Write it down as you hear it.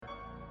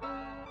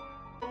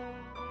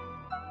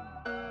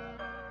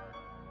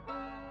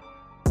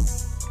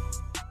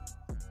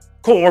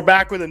Cool. We're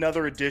back with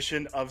another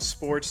edition of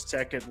Sports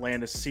Tech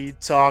Atlanta Seed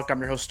Talk. I'm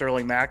your host,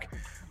 Sterling Mack,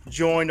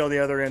 joined on the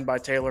other end by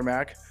Taylor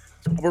Mack.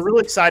 We're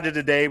really excited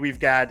today. We've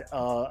got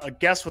a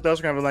guest with us.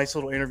 We're going to have a nice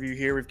little interview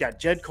here. We've got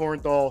Jed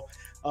Corenthal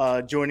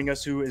joining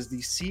us, who is the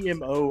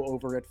CMO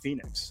over at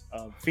Phenix.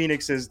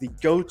 Phenix is the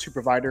go-to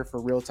provider for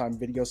real-time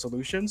video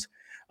solutions.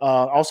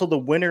 Also the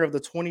winner of the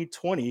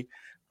 2020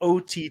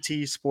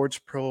 OTT Sports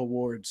Pro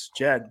Awards.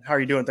 Jed, how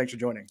are you doing? Thanks for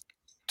joining.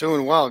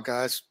 Doing well,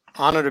 guys.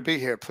 Honor to be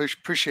here. Please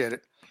appreciate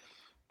it.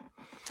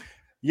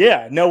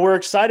 Yeah, no, we're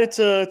excited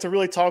to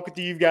really talk with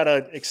you. You've got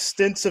an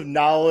extensive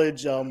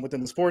knowledge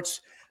within the sports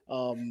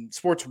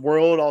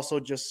world, also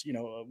just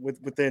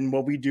within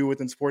what we do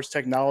within sports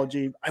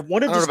technology. I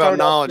wanted to start about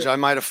knowledge. I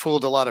might have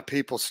fooled a lot of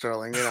people,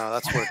 Sterling.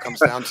 That's what it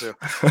comes down to.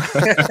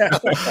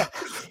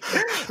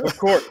 Of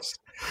course,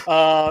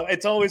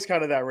 it's always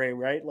kind of that way,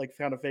 right? Like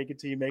kind of fake it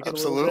till you make it.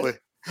 Absolutely.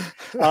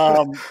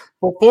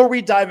 Before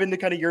we dive into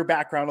kind of your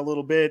background a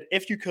little bit,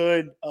 if you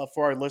could,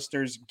 for our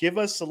listeners, give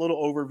us a little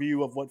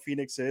overview of what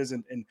Phenix is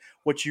and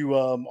what you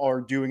are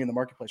doing in the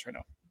marketplace right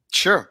now.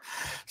 Sure.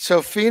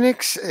 So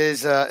Phenix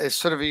is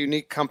sort of a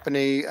unique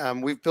company.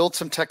 We've built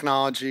some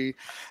technology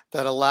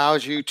that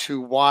allows you to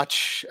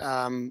watch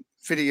live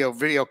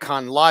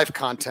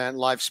content,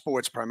 live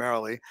sports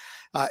primarily,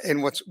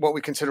 in what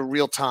we consider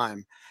real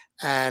time.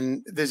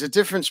 And there's a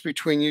difference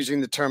between using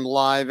the term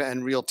live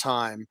and real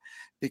time,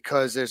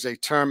 because there's a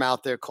term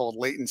out there called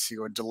latency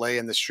or delay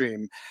in the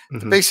stream.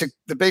 Mm-hmm.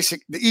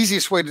 The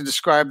easiest way to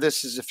describe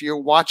this is if you're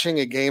watching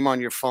a game on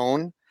your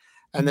phone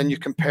and then you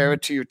compare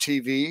it to your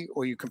TV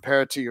or you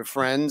compare it to your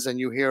friends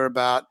and you hear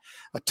about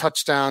a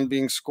touchdown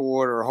being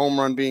scored or a home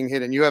run being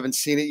hit and you haven't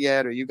seen it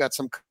yet, or you got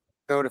some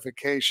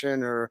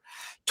notification or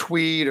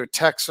tweet or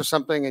text or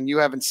something and you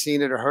haven't seen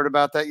it or heard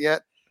about that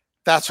yet.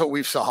 That's what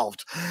we've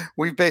solved.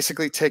 We've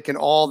basically taken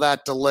all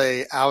that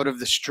delay out of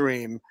the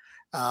stream.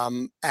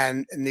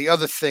 And the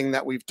other thing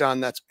that we've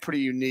done that's pretty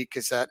unique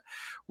is that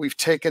we've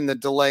taken the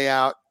delay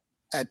out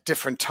at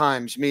different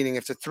times, meaning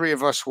if the three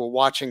of us were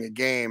watching a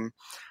game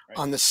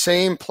on the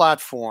same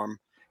platform,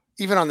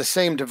 even on the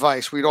same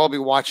device, we'd all be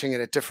watching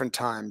it at different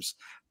times.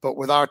 But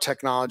with our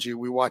technology,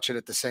 we watch it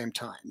at the same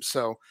time.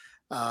 So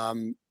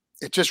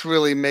it just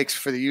really makes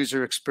for the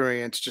user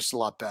experience just a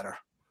lot better.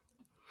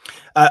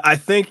 I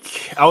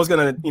think I was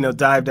going to,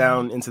 dive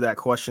down into that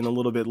question a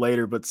little bit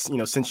later, but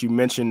since you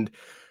mentioned,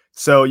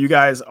 so you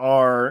guys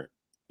are,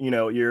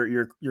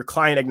 you're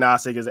client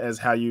agnostic as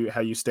how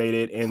you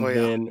stated, and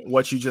then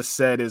what you just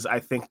said is, I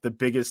think, the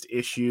biggest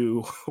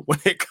issue when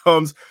it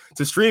comes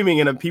to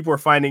streaming, and people are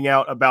finding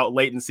out about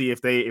latency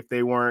if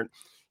they weren't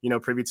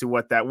privy to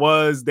what that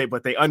was.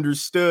 But they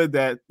understood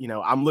that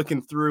I'm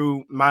looking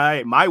through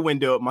my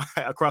window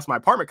across my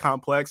apartment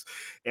complex,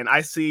 and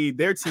I see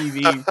their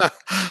TV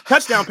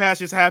touchdown pass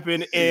just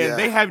happen, and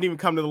they haven't even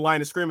come to the line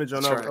of scrimmage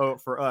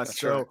for us. That's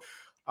so.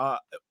 Right.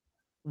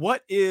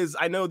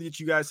 I know that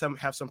you guys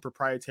have some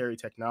proprietary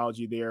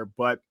technology there,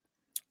 but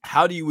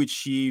how do you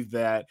achieve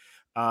that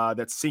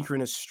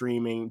synchronous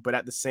streaming, but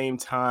at the same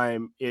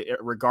time,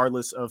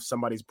 regardless of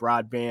somebody's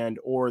broadband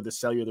or the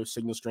cellular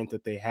signal strength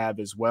that they have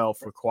as well,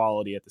 for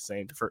quality at the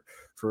same,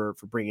 for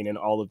bringing in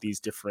all of these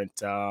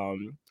different, I'll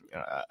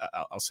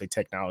say,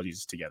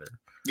 technologies together?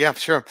 Yeah,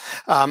 sure.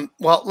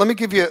 Well, let me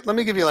give you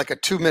like a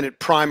 2-minute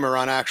primer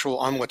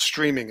on what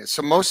streaming is.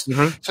 So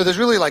there's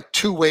really like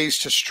two ways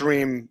to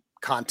stream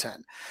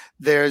content.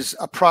 There's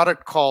a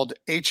product called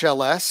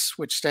HLS,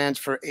 which stands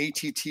for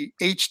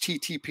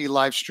HTTP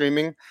live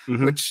streaming,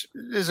 which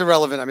is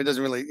irrelevant. I mean, it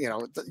doesn't really, you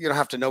don't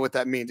have to know what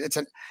that means. It's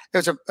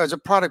a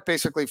product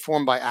basically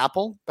formed by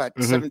Apple about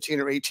 17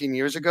 or 18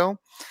 years ago.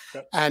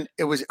 Yep. And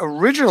it was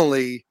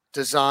originally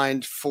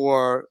designed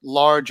for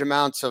large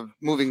amounts of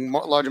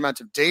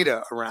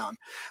data around,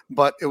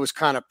 but it was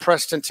kind of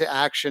pressed into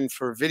action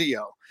for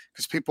video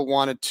because people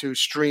wanted to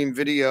stream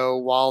video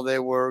while they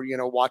were,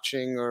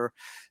 watching or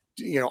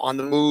on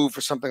the move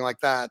or something like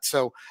that.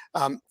 So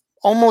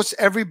almost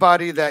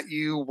everybody that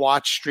you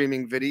watch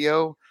streaming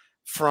video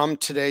from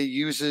today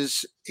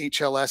uses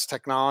HLS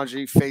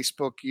technology: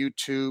 Facebook,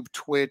 YouTube,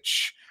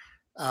 Twitch,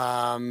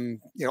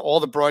 all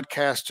the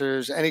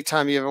broadcasters.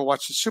 Anytime you ever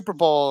watch the Super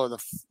Bowl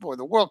or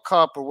the World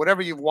Cup or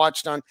whatever you've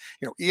watched on,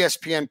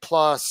 ESPN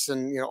Plus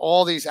and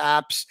all these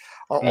apps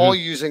are all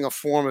using a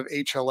form of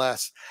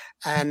HLS,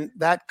 and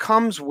that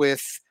comes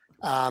with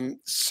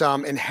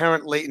some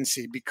inherent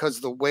latency, because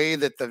the way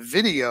that the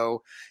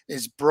video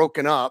is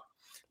broken up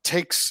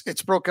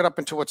it's broken up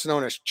into what's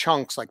known as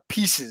chunks, like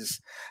pieces.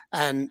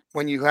 And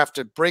when you have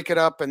to break it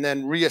up and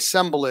then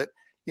reassemble it,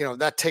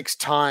 that takes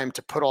time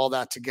to put all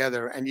that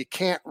together. And you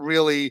can't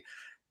really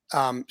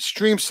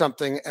stream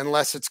something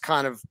unless it's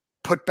kind of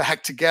put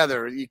back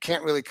together. You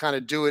can't really kind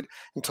of do it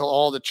until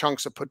all the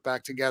chunks are put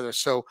back together.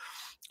 So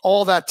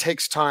all that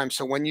takes time.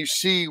 So when you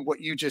see what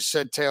you just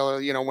said,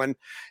 Taylor, when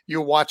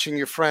you're watching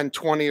your friend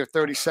 20 or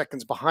 30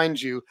 seconds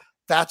behind you,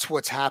 that's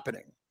what's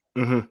happening.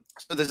 So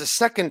there's a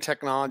second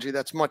technology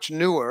that's much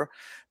newer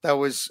that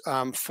was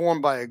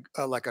formed by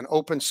like an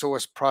open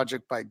source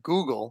project by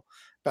Google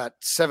about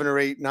 7 or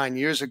 8, 9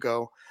 years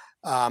ago.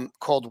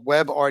 called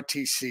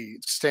WebRTC.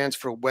 It stands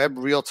for Web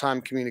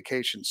Real-Time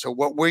Communication. So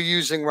what we're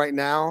using right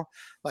now,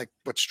 like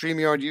what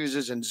StreamYard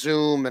uses and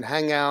Zoom and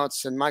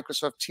Hangouts and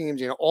Microsoft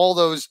Teams, all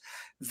those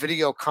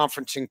video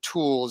conferencing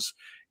tools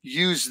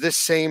use this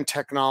same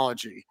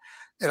technology.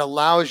 It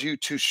allows you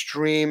to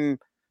stream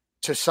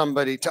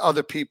to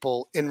other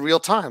people in real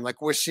time.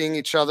 Like we're seeing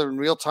each other in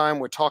real time.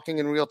 We're talking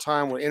in real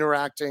time. We're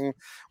interacting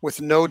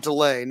with no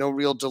delay, no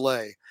real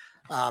delay.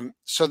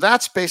 So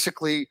that's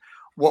basically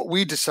what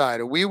we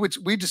decided.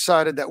 We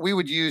decided that we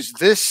would use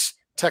this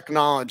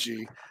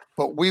technology,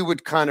 but we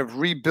would kind of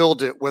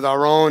rebuild it with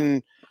our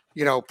own,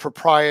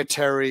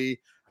 proprietary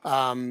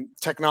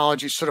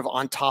technology sort of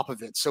on top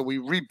of it. So we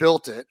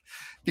rebuilt it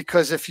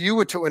because if you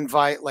were to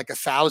invite like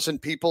 1,000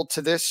 people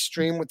to this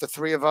stream with the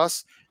three of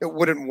us, it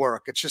wouldn't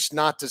work. It's just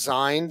not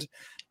designed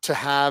to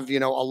have, a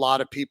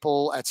lot of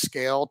people at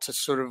scale to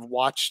sort of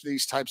watch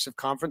these types of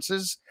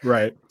conferences.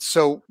 Right.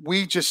 So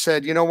we just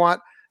said, you know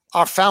what?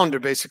 Our founder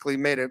basically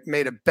made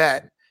a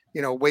bet,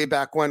 way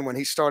back when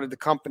he started the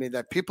company,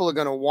 that people are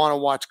going to want to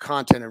watch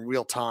content in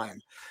real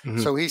time. Mm-hmm.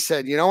 So he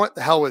said, you know what,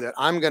 the hell with it.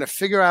 I'm going to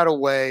figure out a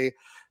way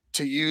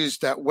to use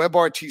that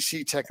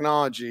WebRTC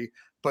technology,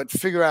 but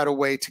figure out a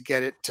way to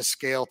get it to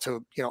scale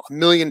to, 1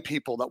 million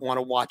people that want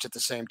to watch at the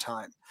same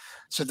time.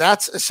 So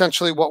that's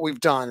essentially what we've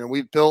done. And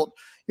we've built,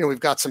 we've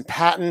got some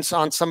patents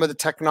on some of the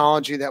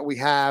technology that we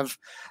have.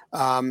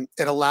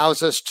 It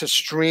allows us to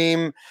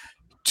stream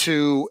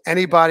to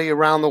anybody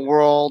around the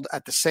world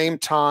at the same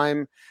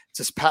time. It's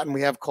this patent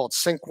we have called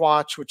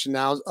SyncWatch, which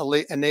now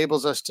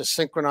enables us to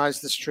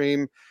synchronize the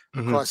stream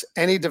across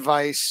any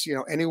device,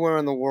 anywhere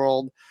in the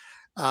world.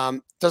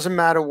 Doesn't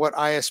matter what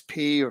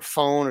ISP or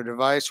phone or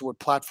device or what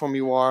platform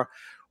you are.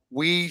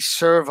 We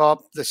serve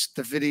up the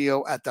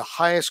video at the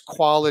highest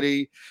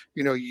quality,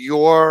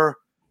 your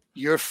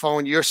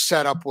phone, your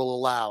setup will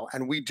allow.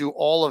 And we do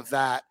all of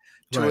that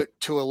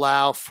to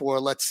allow for,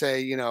 let's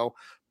say,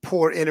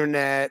 poor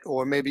internet,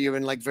 or maybe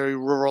even like very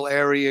rural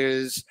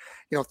areas,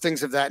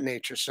 things of that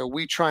nature. So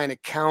we try and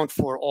account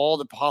for all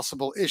the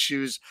possible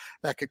issues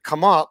that could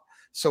come up.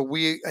 So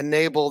we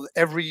enable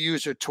every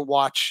user to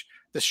watch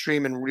the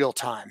stream in real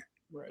time.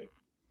 Right.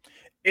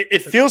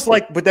 It feels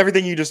like with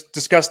everything you just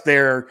discussed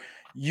there,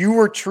 you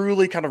were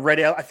truly kind of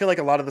ready. I feel like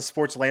a lot of the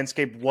sports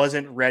landscape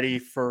wasn't ready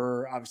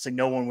for, obviously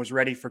no one was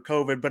ready for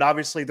COVID, but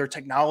obviously their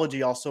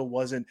technology also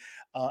wasn't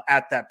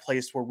at that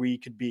place where we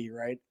could be,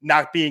 right?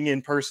 Not being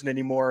in person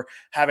anymore,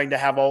 having to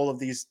have all of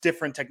these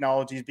different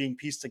technologies being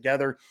pieced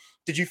together.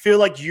 Did you feel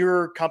like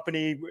your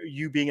company,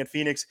 you being at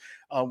Phenix,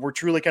 were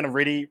truly kind of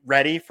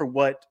ready for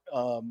what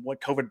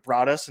COVID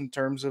brought us in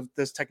terms of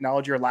this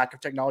technology or lack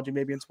of technology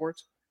maybe in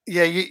sports?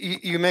 Yeah,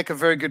 you make a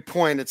very good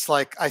point. It's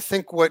like, I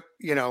think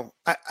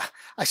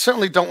I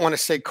certainly don't want to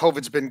say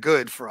COVID's been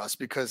good for us,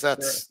 because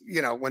that's,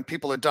 when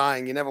people are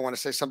dying, you never want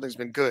to say something's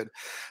been good.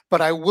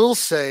 But I will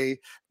say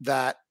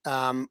that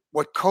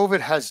what COVID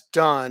has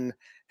done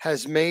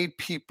has made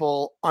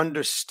people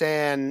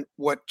understand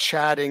what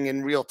chatting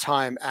in real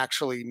time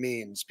actually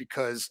means,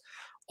 because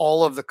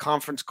all of the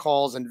conference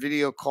calls and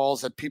video calls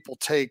that people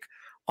take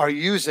are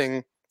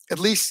using, at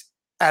least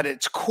at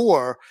its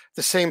core,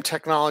 the same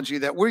technology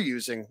that we're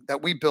using,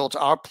 that we built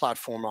our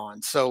platform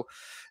on. So,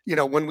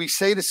 when we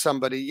say to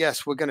somebody,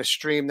 yes, we're going to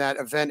stream that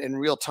event in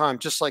real time,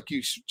 just like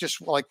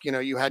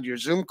you had your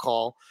Zoom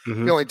call.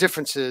 Mm-hmm. The only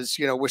difference is,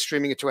 we're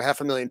streaming it to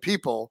 500,000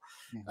 people.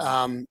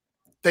 Mm-hmm.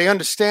 They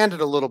understand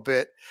it a little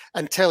bit.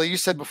 And Taylor, you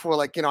said before,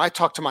 like, I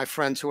talk to my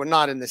friends who are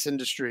not in this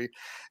industry,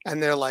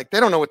 and they're like,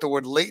 they don't know what the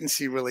word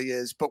latency really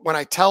is. But when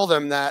I tell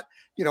them that,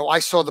 I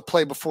saw the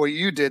play before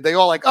you did, they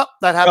all like, oh,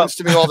 that happens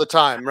to me all the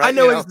time, right? I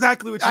know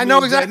exactly what you mean. I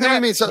know exactly what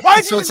you mean. So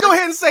why'd you just go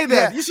ahead and say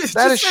that? Yeah, you should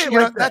that just is, say it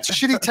like that's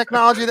shitty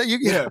technology that you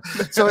know.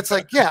 So it's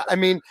like,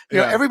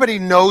 everybody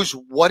knows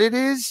what it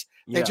is.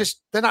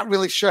 They're not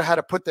really sure how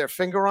to put their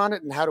finger on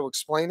it and how to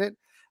explain it.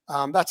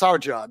 That's our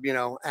job,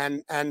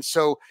 and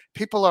so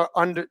people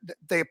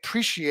they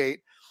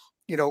appreciate,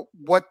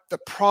 what the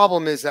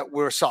problem is that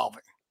we're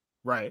solving.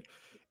 Right.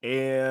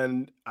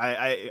 And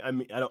I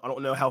mean, I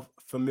don't know how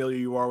familiar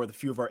you are with a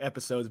few of our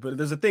episodes, but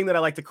there's a thing that I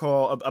like to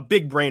call a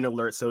big brain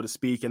alert, so to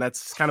speak. And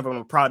that's kind of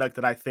a product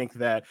that I think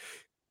that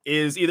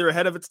is either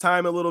ahead of its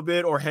time a little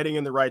bit or heading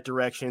in the right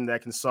direction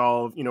that can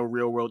solve,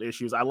 real world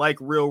issues. I like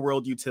real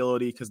world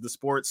utility because the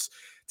sports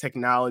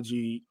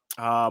technology,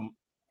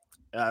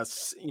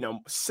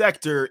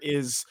 sector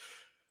is,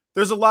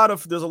 there's a lot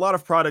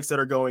of products that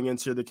are going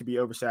into that could be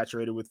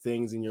oversaturated with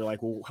things, and you're like,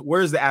 well,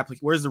 where's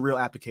the real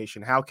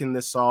application? How can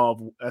this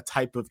solve a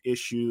type of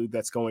issue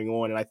that's going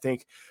on? And I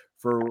think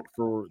for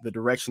the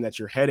direction that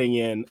you're heading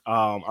in,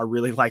 I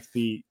really like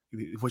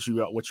what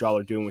y'all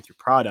are doing with your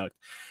product.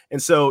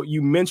 And so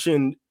you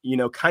mentioned,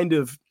 kind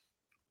of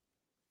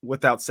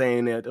without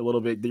saying it a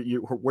little bit,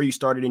 where you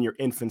started in your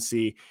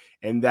infancy,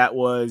 and that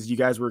was you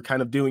guys were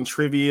kind of doing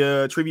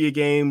trivia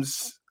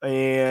games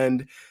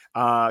and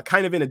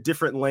kind of in a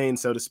different lane,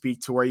 so to speak,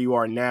 to where you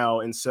are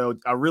now. And so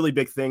a really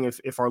big thing,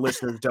 if our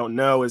listeners don't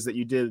know, is that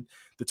you did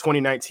the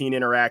 2019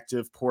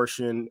 interactive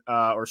portion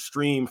or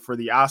stream for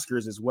the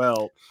Oscars as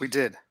well. We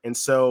did. And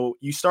so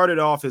you started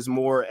off as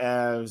more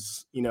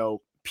as,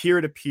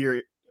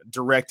 peer-to-peer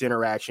direct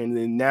interaction.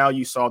 And now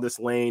you saw this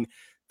lane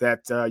that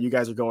you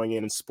guys are going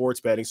in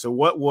sports betting. So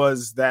what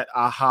was that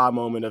aha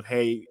moment of,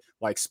 hey,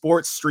 like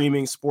sports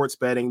streaming, sports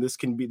betting, this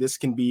can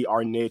be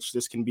our niche.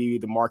 This can be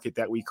the market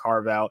that we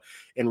carve out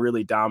and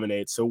really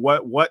dominate. So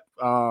what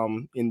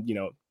in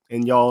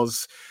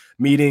y'all's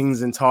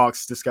meetings and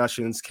talks,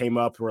 discussions came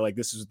up where like,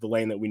 this is the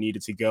lane that we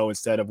needed to go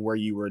instead of where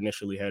you were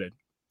initially headed?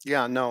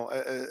 Yeah, no,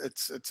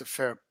 it's a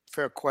fair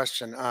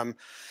question.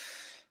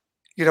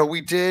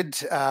 We did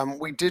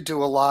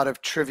do a lot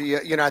of trivia.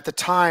 At the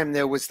time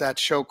there was that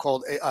show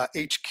called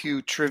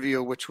HQ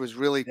Trivia, which was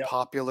really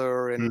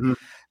popular, and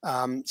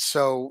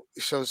so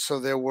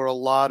there were a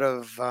lot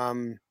of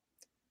kind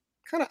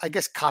of, I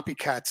guess,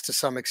 copycats to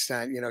some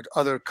extent.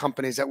 Other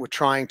companies that were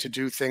trying to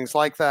do things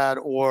like that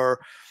or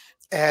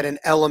add an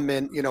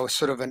element,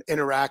 sort of an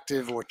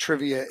interactive or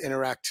trivia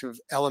interactive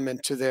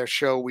element to their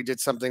show. We did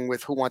something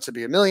with Who Wants to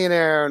Be a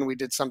Millionaire, and we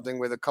did something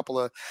with a couple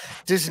of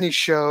Disney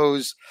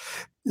shows,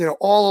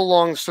 all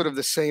along sort of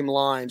the same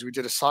lines. We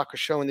did a soccer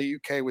show in the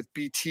UK with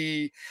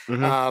BT,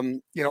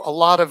 a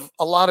lot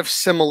of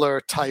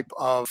similar type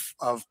of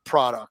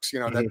products,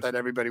 that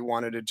everybody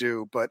wanted to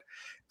do. But,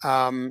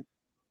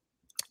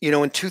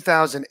 in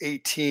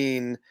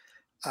 2018,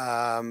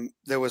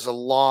 there was a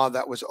law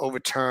that was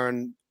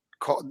overturned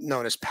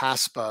known as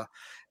PASPA,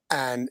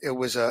 and it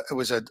went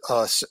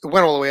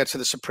all the way up to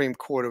the Supreme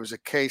Court. It was a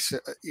case,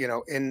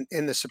 in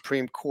the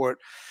Supreme Court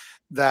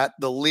that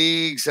the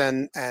leagues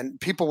and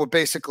people were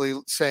basically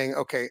saying,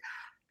 okay,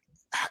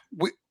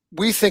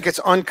 we think it's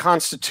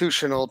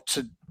unconstitutional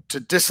to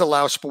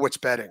disallow sports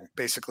betting,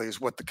 basically is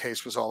what the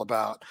case was all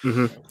about.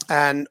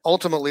 And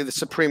ultimately the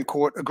Supreme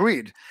Court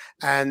agreed,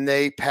 and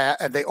they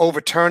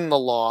overturned the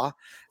law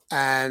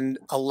and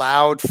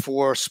allowed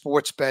for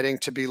sports betting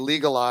to be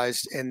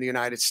legalized in the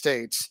United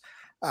States.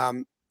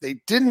 They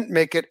didn't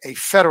make it a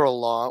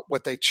federal law.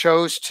 What they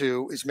chose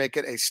to is make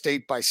it a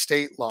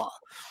state-by-state law.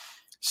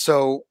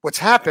 So what's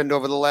happened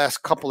over the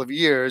last couple of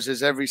years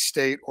is every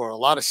state, or a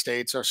lot of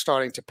states, are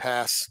starting to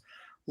pass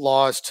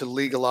laws to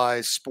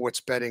legalize sports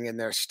betting in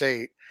their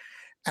state.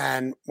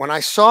 And when I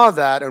saw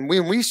that, and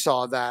when we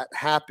saw that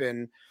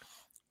happen,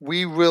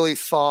 we really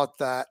thought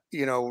that,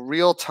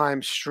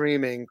 real-time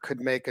streaming could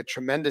make a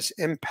tremendous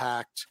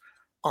impact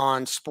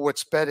on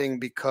sports betting,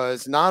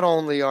 because not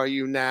only are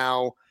you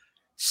now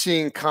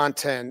seeing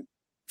content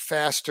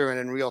faster and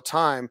in real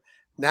time,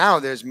 now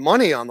there's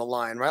money on the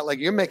line, right? Like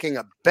you're making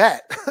a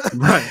bet,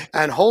 right?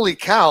 And holy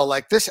cow,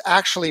 like this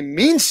actually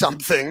means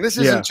something. This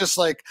isn't just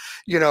like,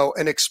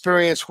 an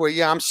experience where,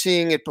 I'm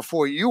seeing it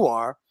before you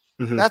are.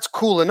 That's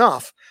cool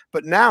enough.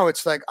 But now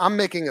it's like, I'm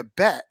making a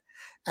bet.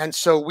 And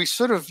so we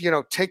sort of,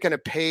 taken a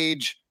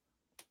page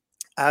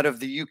out of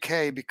the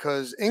UK,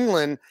 because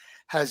England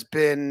has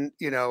been,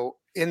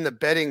 in the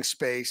betting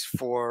space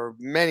for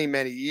many,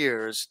 many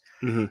years.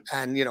 And,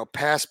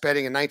 past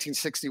betting in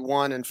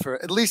 1961 and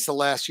for at least the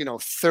last,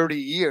 30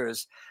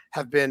 years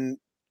have been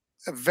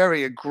a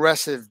very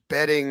aggressive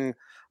betting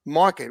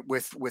market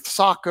with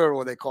soccer,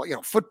 or they call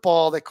it,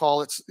 football, they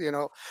call it,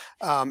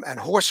 and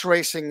horse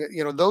racing.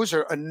 Those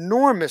are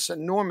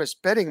enormous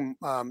betting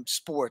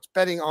sports,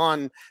 bet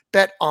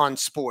on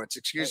sports,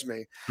 excuse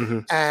me.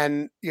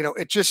 And,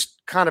 it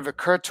just kind of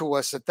occurred to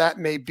us that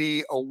may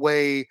be a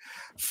way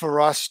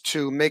for us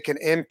to make an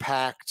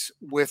impact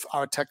with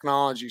our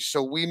technology.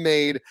 So we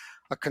made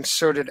a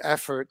concerted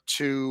effort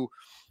to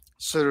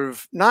sort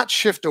of not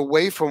shift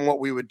away from what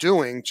we were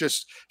doing,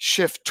 just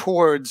shift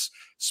towards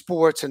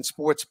sports and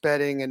sports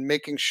betting, and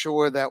making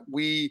sure that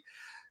we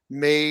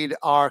made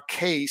our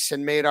case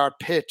and made our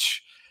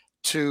pitch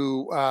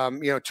to,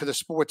 to the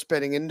sports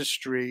betting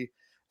industry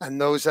and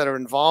those that are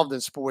involved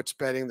in sports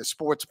betting, the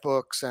sports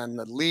books and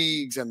the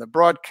leagues and the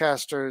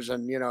broadcasters.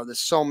 And,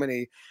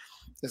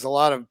 there's a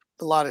lot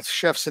of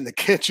chefs in the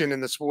kitchen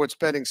in the sports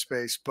betting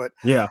space, but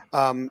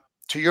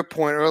to your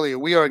point earlier,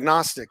 we are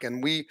agnostic,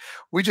 and we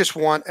just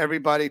want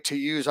everybody to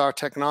use our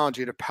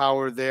technology to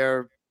power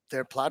their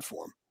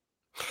platform.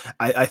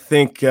 I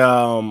think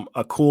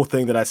a cool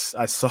thing that I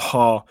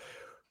saw,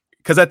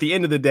 because at the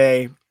end of the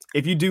day,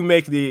 if you do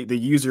make the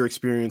user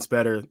experience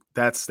better,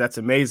 that's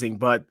amazing.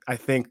 But I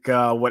think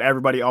what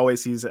everybody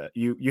always sees,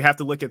 you have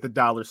to look at the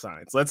dollar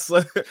signs.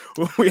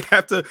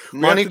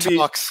 Money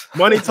talks.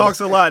 Money talks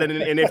a lot.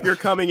 And if you're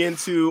coming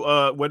into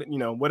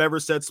whatever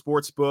said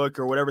sports book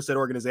or whatever said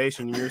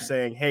organization, you're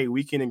saying, hey,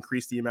 we can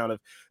increase the amount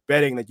of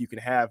betting that you can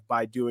have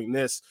by doing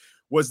this.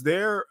 Was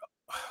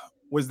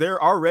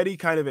there already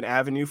kind of an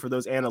avenue for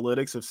those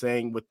analytics of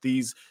saying, with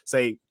these,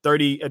 say,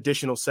 30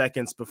 additional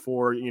seconds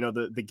before,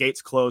 the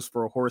gates close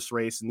for a horse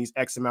race and these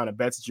X amount of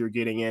bets that you're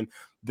getting in,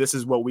 this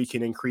is what we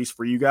can increase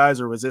for you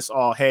guys? Or was this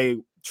all, hey,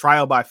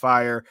 trial by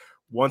fire?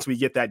 Once we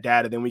get that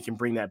data, then we can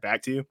bring that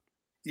back to you?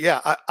 Yeah,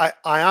 I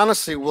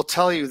honestly will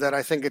tell you that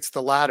I think it's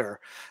the latter,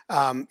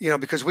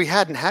 because we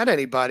hadn't had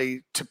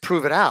anybody to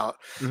prove it out.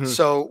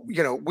 So,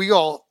 we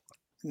all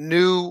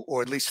knew,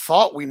 or at least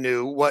thought we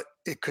knew, what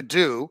it could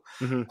do.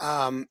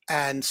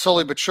 And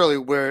slowly but surely,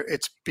 where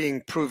it's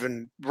being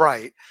proven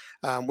right.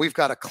 We've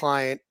got a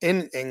client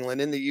in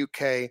England, in the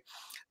UK,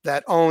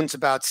 that owns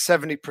about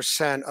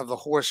 70% of the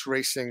horse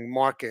racing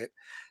market.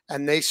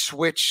 And they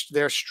switched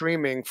their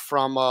streaming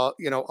from a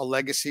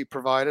legacy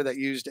provider that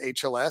used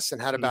HLS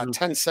and had about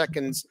 10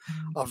 seconds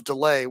of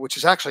delay, which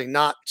is actually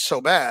not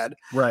so bad,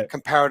 right,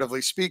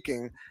 comparatively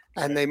speaking.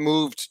 And they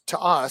moved to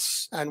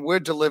us, and we're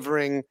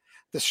delivering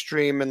the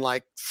stream in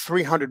like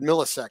 300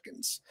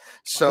 milliseconds.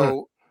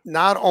 So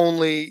not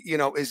only,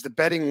 is the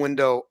betting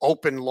window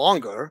open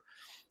longer,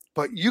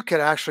 but you could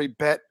actually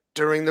bet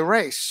during the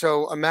race.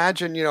 So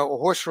imagine, a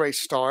horse race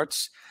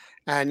starts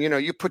and,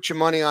 you put your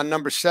money on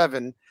number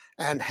 7,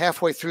 and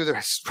halfway through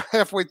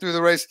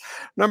the race,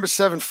 number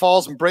 7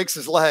 falls and breaks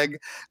his leg.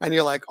 And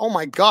you're like, oh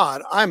my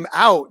God, I'm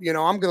out,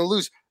 I'm going to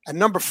lose. And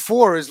number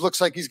 4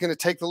 looks like he's going to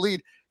take the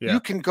lead. Yeah. You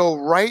can go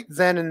right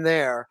then and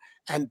there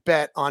and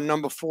bet on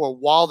number 4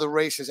 while the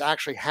race is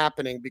actually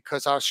happening,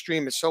 because our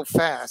stream is so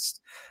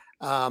fast.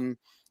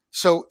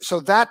 So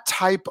that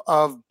type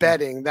of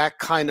betting, that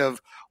kind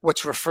of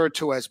what's referred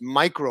to as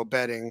micro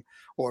betting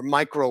or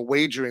micro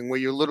wagering, where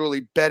you're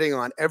literally betting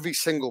on every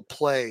single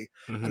play.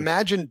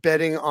 Imagine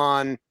betting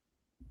on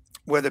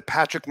whether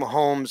Patrick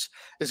Mahomes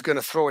is going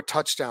to throw a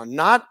touchdown,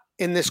 not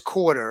in this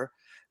quarter,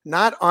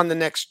 not on the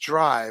next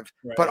drive,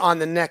 but on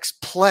the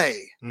next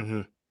play.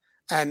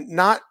 And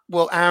not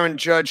will Aaron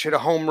Judge hit a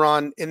home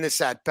run in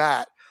this at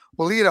bat.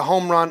 Will he hit a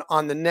home run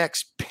on the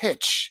next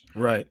pitch?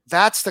 Right.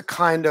 That's the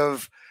kind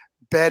of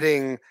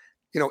betting,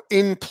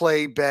 in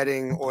play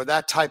betting, or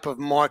that type of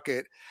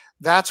market.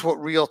 That's what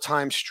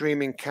real-time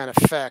streaming can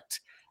affect.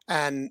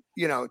 And,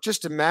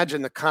 just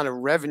imagine the kind of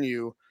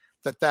revenue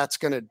that's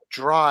going to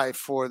drive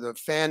for the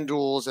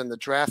FanDuels and the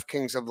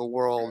DraftKings of the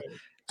world,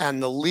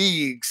 and the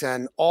leagues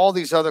and all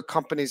these other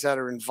companies that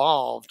are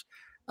involved,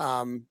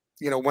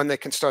 when they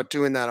can start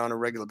doing that on a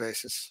regular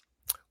basis.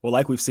 Well,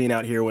 like we've seen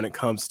out here when it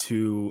comes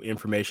to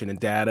information and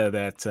data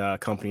that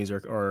companies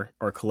are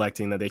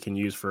collecting that they can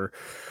use for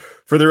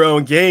their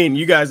own gain,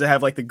 you guys that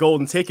have like the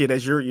golden ticket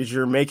as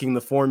you're making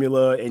the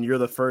formula, and you're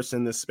the first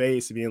in this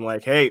space, being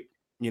like, hey,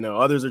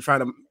 others are trying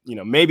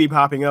to, maybe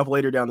popping up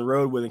later down the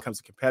road when it comes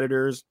to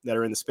competitors that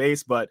are in the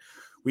space, but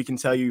we can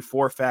tell you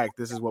for a fact,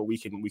 this is what we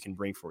can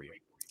bring for you.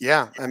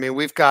 Yeah. I mean,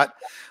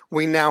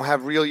 we now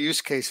have real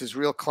use cases,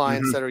 real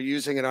clients that are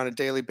using it on a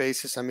daily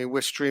basis. I mean, we're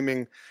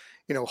streaming,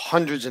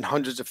 hundreds and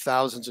hundreds of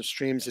thousands of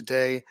streams a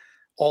day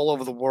all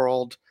over the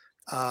world.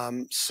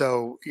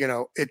 So,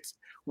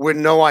 we're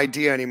no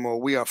idea anymore.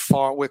 We're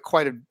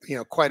quite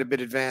a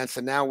bit advanced.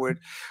 And now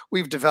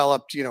we've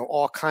developed,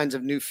 all kinds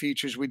of new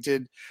features.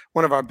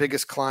 One of our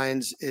biggest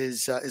clients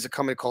is a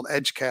company called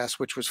Edgecast,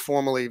 which was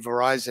formerly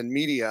Verizon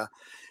Media.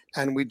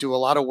 And we do a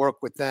lot of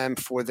work with them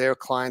for their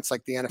clients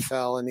like the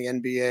NFL and the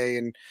NBA,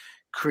 and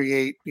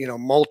create,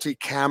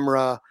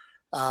 multi-camera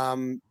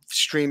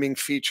streaming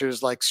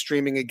features, like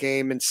streaming a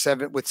game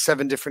with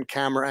 7 different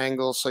camera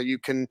angles. So you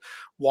can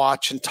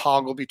watch and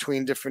toggle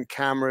between different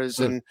cameras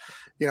and,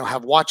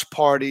 have watch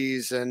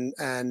parties and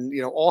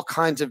all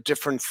kinds of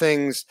different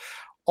things,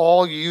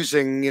 all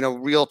using,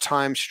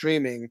 real-time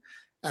streaming.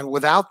 And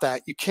without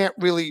that, you can't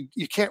really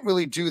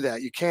do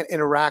that. You can't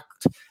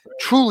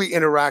truly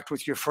interact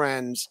with your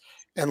friends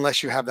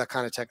unless you have that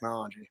kind of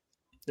technology.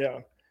 Yeah.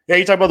 Yeah.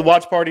 You talk about the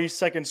watch party,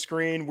 second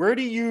screen. Where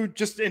do you,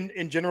 just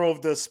in general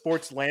of the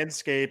sports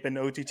landscape and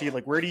OTT,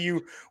 like where do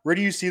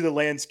you see the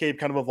landscape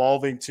kind of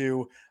evolving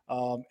to,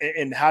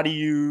 and how do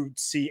you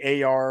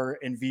see AR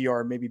and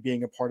VR maybe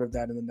being a part of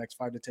that in the next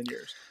 5 to 10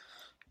 years?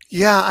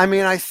 Yeah. I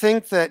mean, I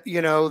think that,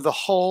 the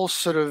whole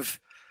sort of,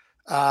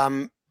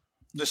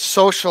 the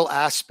social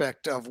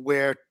aspect of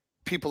where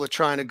people are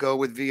trying to go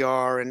with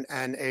VR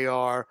and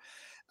AR,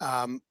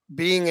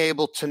 being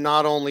able to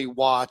not only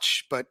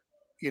watch, but,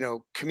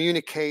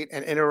 communicate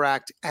and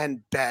interact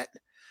and bet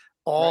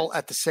all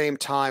at the same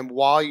time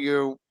while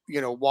you're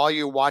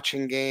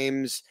watching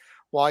games,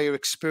 while you're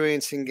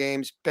experiencing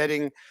games,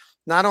 betting.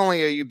 Not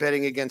only are you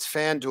betting against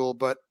FanDuel,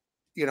 but,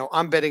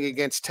 I'm betting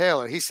against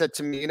Taylor. He said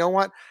to me, you know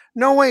what?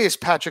 No way is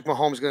Patrick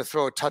Mahomes going to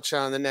throw a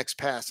touchdown on the next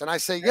pass. And I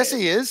say, yes,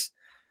 he is.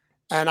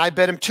 And I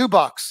bet him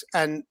 $2,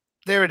 and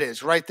there it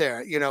is, right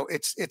there.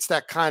 It's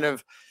that kind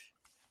of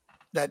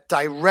that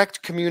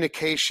direct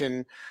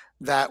communication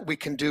that we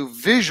can do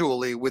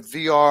visually with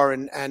VR,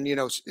 and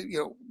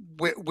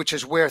which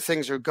is where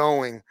things are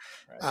going.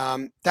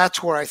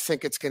 That's where I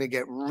think it's going to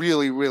get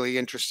really, really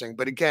interesting.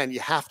 But again, you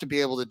have to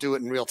be able to do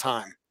it in real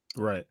time.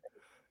 Right.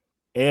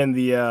 And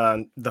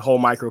the whole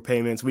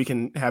micropayments, we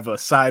can have a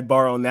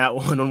sidebar on that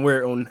one,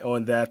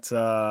 on that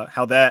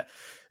how that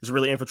is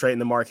really infiltrating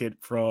the market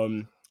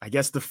from, I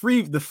guess, the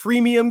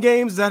freemium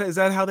games. Is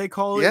that how they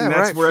call it? Yeah, and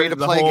that's right. Where free to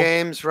play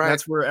games, right?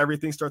 That's where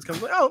everything starts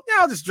coming. Like, oh, yeah,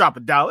 I'll just drop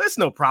 $1. It's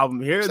no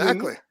problem here.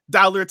 Exactly.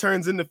 Dollar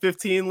turns into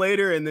 15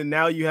 later, and then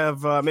now you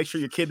have make sure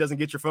your kid doesn't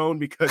get your phone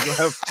because you'll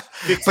have.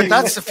 But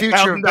that's the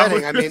future of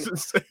betting. I mean,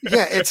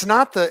 yeah, it's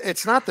not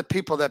the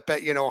people that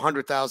bet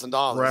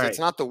 $100,000. Right. It's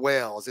not the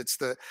whales. It's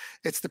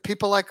the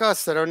people like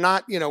us that are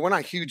not, we're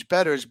not huge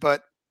bettors,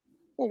 but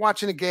we're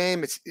watching a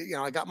game. It's,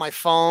 I got my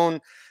phone,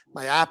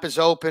 my app is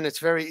open. It's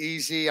very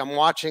easy. I'm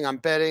watching, I'm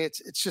betting.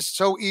 It's just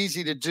so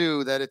easy to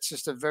do that it's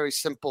just a very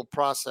simple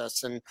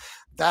process. And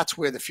that's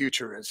where the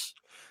future is.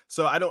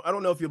 So I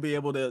don't know if you'll be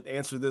able to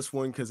answer this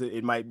one because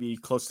it might be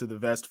close to the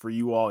vest for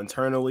you all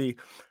internally.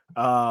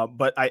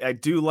 But I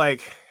do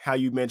like how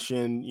you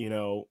mentioned,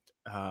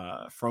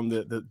 from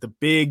the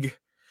big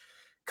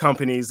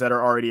companies that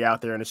are already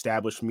out there and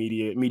established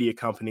media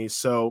companies.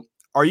 So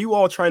are you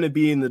all trying to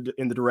be in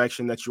the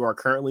direction that you are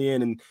currently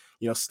in, and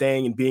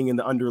staying and being in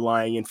the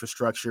underlying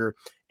infrastructure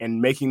and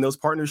making those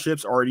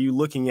partnerships, or are you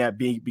looking at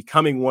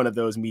becoming one of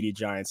those media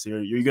giants?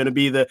 You're going to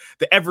be the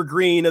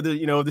evergreen of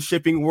the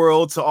shipping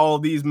world to all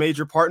of these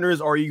major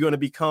partners, or are you going to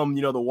become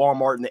the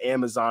Walmart and the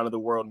Amazon of the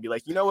world and be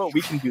like, you know what,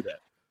 we can do that?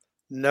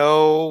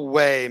 No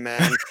way,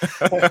 man.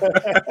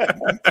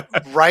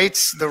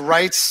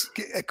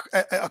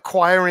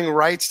 Acquiring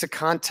rights to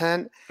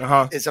content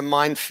is a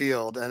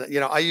minefield.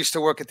 And, I used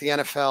to work at the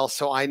NFL,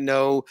 so I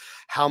know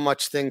how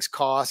much things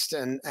cost.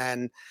 And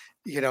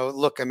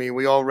look, I mean,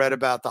 we all read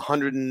about the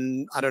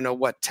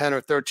 10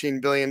 or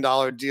 $13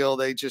 billion deal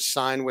they just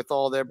signed with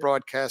all their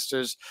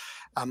broadcasters.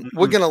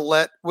 We're going to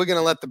let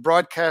the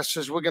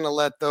broadcasters, we're going to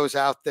let those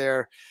out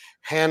there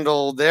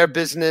handle their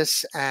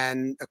business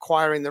and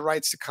acquiring the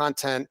rights to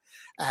content.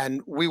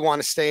 And we want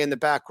to stay in the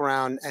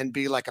background and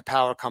be like a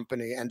power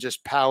company and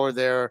just power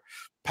their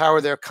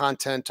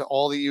content to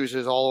all the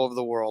users all over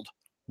the world.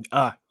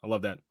 I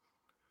love that.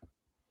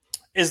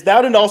 Is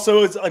that, and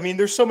also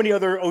there's so many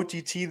other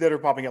OTT that are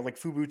popping up, like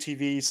Fubo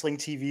TV, Sling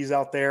TVs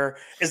out there.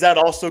 Is that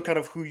also kind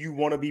of who you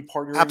want to be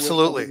partnering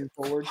Absolutely. with moving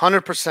forward?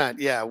 100%.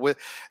 Yeah.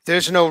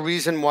 There's no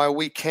reason why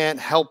we can't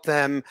help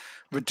them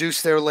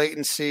reduce their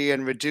latency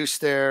and reduce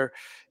their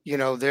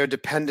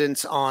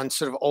dependence on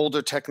sort of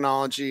older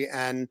technology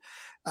and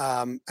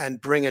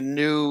bring a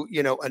new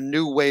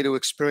way to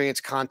experience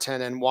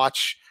content and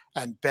watch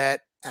and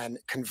bet and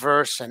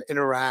converse and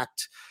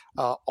interact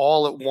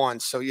all at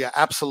once. So yeah,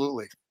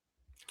 absolutely.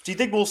 Do you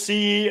think we'll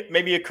see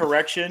maybe a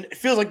correction? It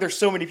feels like there's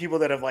so many people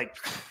that have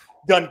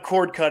done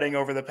cord cutting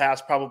over the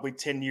past probably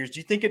 10 years.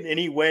 Do you think in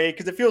any way,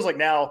 because it feels like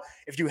now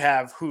if you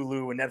have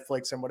Hulu and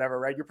Netflix and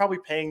whatever, right, you're probably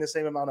paying the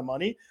same amount of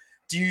money.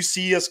 Do you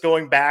see us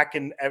going back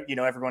and,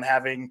 everyone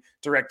having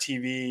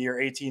DirecTV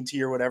or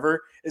AT&T or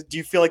whatever? Do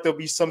you feel like there'll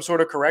be some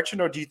sort of correction,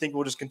 or do you think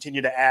we'll just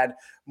continue to add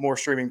more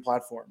streaming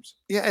platforms?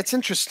 Yeah, it's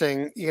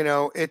interesting.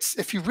 It's,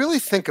 if you really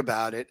think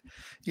about it,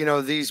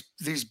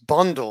 these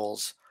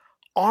bundles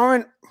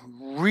aren't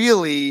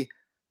really,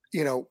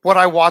 what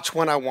I watch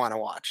when I want to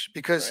watch,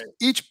 because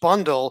each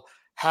bundle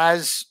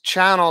has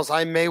channels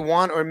I may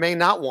want or may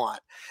not want.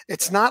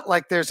 It's not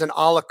like there's an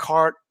a la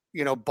carte,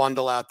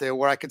 bundle out there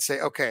where I could say,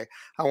 okay,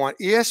 I want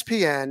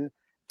ESPN,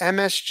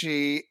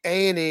 MSG,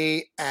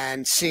 A&E,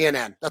 and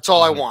CNN. That's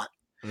all I want.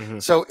 Mm-hmm.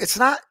 So it's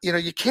not,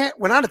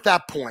 we're not at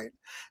that point.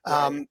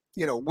 Right.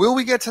 Will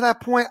we get to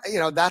that point?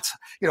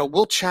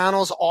 Will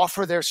channels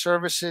offer their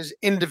services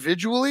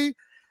individually?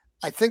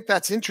 I think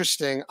that's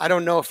interesting. I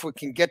don't know if we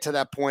can get to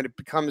that point. It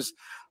becomes,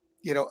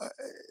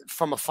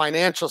 from a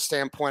financial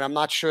standpoint, I'm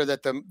not sure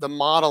that the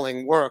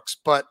modeling works,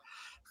 but,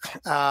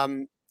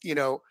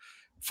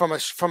 from a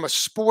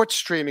sports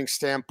streaming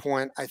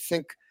standpoint, I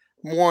think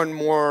more and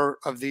more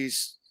of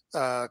these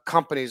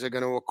companies are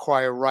going to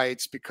acquire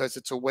rights because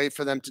it's a way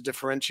for them to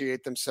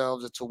differentiate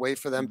themselves. It's a way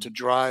for them to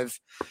drive,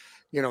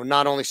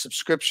 not only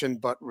subscription,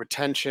 but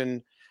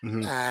retention.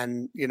 Mm-hmm.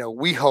 And,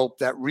 we hope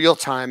that real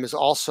time is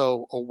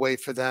also a way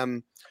for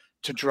them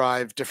to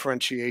drive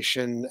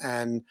differentiation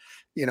and,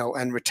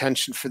 and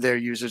retention for their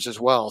users as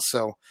well.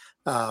 So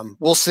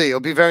we'll see. It'll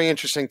be very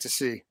interesting to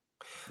see.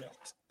 Yeah.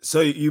 So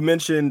you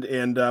mentioned,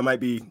 and I might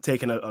be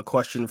taking a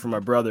question from my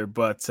brother,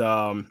 but,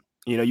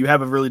 you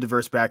have a really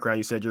diverse background.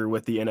 You said you're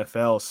with the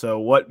NFL. So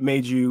what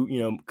made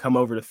you, come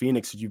over to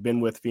Phenix? You've been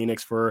with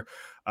Phenix for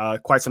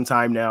quite some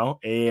time now.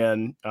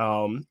 And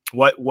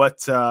what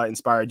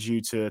inspired you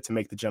to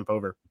make the jump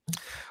over?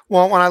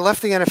 Well, when I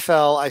left the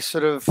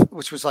NFL,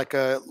 which was like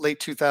a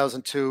late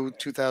 2002,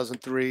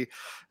 2003,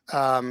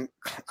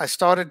 I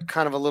started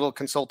kind of a little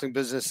consulting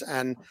business,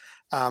 and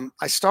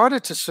I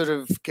started to sort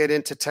of get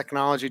into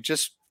technology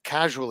just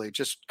casually,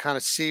 just kind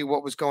of see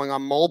what was going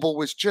on. Mobile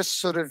was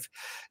just sort of,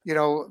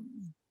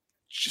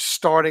 just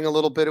starting a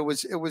little bit. It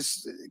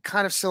was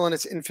kind of still in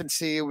its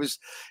infancy. It was,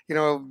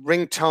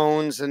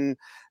 ringtones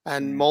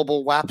and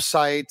mobile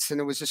websites,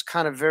 and it was just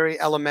kind of very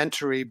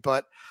elementary,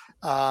 but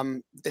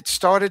it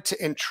started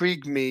to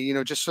intrigue me,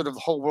 just sort of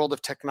the whole world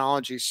of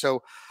technology.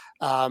 So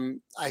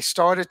I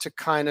started to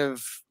kind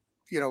of,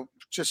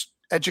 just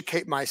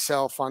educate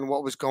myself on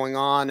what was going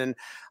on. And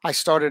I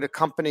started a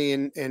company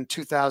in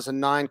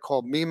 2009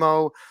 called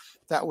Mimo.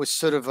 That was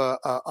sort of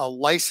a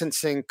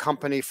licensing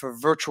company for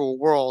virtual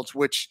worlds,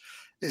 which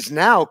is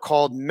now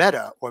called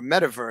Meta or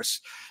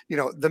Metaverse.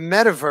 The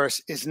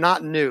Metaverse is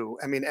not new.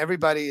 I mean,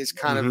 everybody is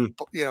kind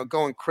of,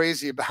 going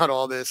crazy about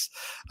all this,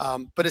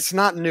 but it's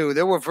not new.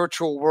 There were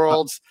virtual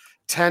worlds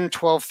 10,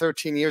 12,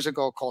 13 years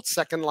ago called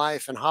Second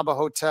Life and Habba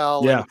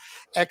Hotel Yeah.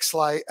 and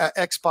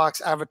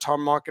Xbox Avatar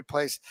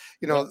Marketplace.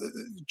 You know,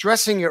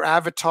 dressing your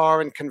avatar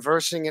and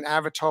conversing in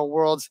avatar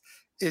worlds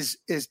is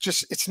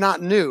just, it's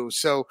not new.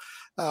 So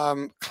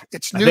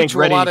it's new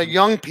to a lot of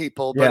young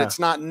people, but it's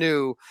not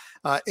new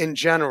in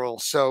general.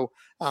 So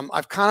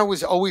I've kind of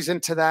was always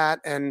into that.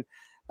 And,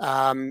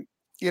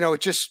 you know,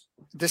 it just,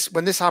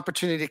 when this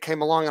opportunity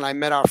came along and I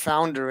met our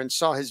founder and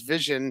saw his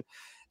vision,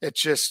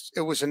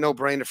 it was a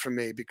no-brainer for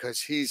me,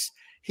 because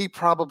he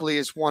probably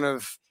is one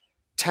of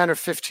 10 or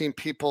 15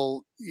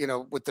 people, you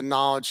know, with the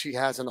knowledge he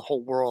has in the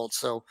whole world.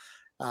 So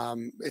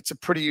it's a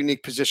pretty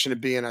unique position to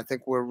be in. I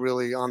think we're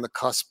really on the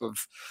cusp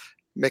of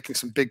making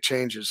some big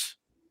changes.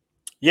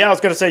 Yeah, I was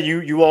going to say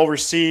you all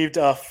received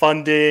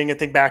funding, I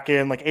think back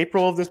in like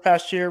April of this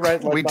past year,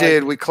 right? We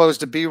did. We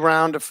closed a B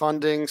round of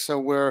funding, so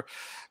we're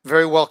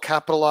very well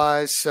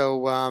capitalized.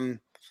 So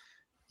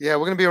yeah,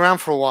 we're going to be around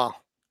for a while.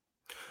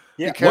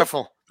 Yeah, be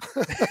careful.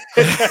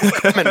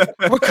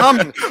 We're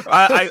coming.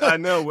 I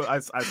know. I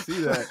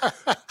see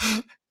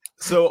that.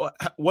 So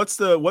what's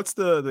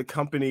the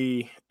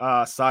company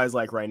size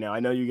like right now? I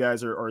know you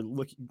guys are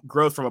looking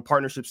growth from a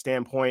partnership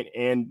standpoint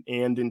and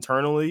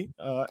internally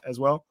as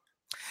well.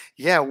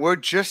 Yeah, we're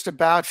just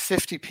about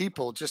 50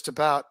 people,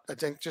 I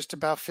think just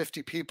about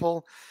 50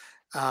 people.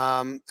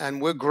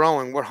 And we're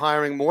growing, we're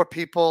hiring more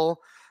people.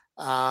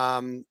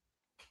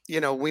 You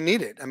know, we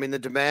need it. I mean, the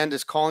demand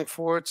is calling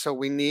for it. So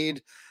we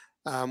need,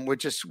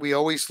 we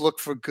always look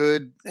for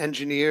good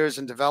engineers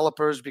and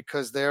developers,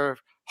 because they're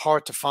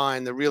hard to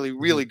find, the really,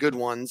 really good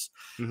ones.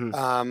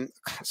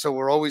 So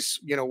we're always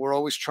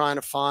trying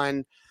to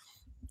find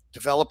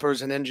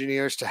developers and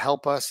engineers to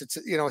help us. It's,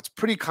 you know, it's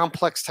pretty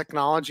complex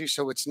technology,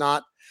 so it's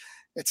not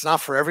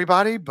for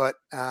everybody, but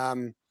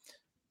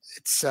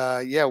it's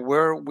yeah,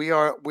 we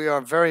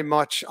are very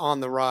much on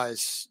the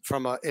rise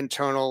from an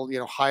internal, you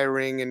know,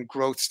 hiring and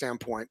growth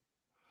standpoint.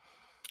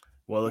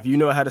 Well, if you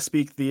know how to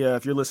speak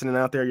if you're listening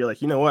out there, you're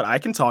like, you know what, I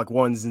can talk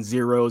ones and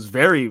zeros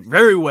very,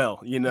 very well.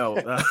 You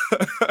know,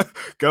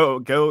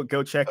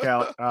 go check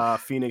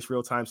out Phenix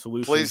Real-Time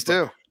Solutions. Please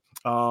do.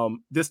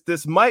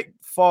 This might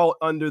fall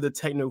under the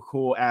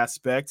technical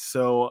aspect,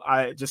 so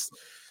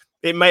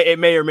it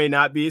may or may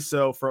not be.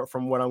 So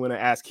from what I'm going to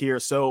ask here,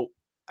 so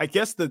I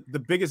guess the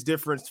biggest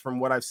difference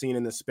from what I've seen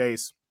in this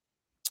space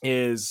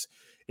is,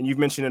 and you've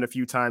mentioned it a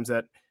few times,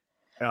 that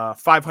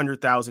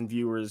 500,000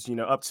 viewers, you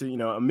know, up to, you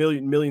know,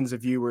 millions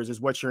of viewers is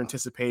what you're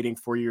anticipating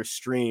for your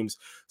streams.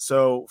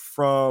 So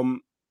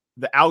from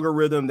the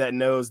algorithm that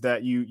knows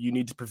that you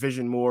need to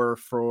provision more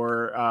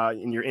for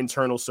in your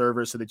internal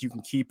servers so that you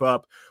can keep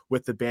up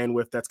with the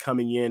bandwidth that's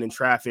coming in and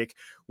traffic,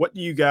 what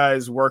do you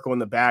guys work on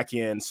the back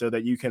end so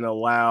that you can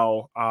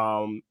allow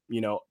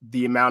you know,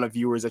 the amount of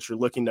viewers that you're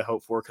looking to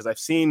hope for? Because I've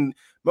seen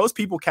most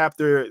people cap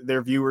their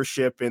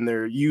viewership and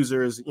their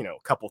users, you know,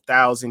 a couple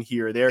thousand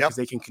here or there, because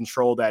they can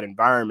control that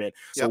environment.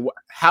 So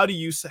how do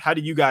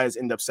you guys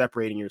end up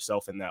separating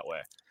yourself in that way?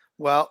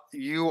 Well,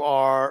 you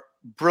are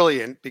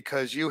brilliant,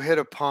 because you hit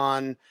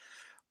upon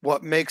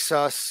what makes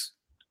us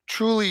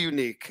truly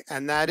unique.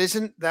 And that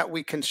isn't that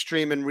we can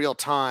stream in real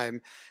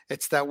time.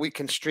 It's that we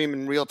can stream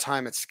in real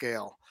time at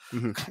scale.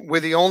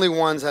 We're the only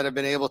ones that have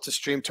been able to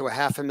stream to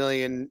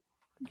 500,000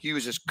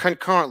 users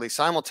concurrently,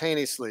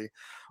 simultaneously,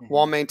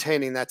 while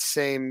maintaining that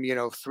same, you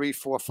know, 300,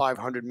 400,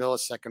 500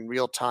 millisecond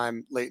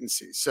real-time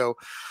latency. So,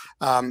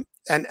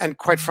 and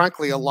quite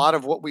frankly, a lot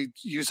of what we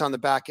use on the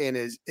back end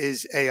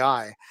is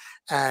AI.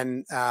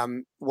 And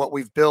what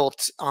we've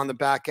built on the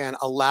back end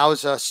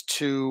allows us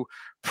to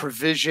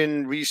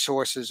provision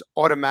resources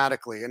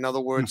automatically. In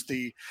other words,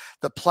 the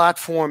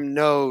platform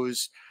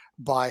knows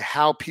by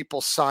how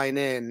people sign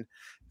in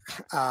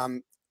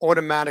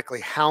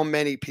automatically how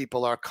many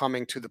people are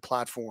coming to the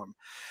platform.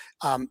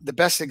 The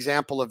best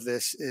example of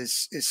this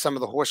is some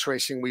of the horse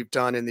racing we've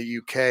done in the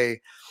UK.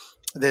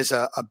 There's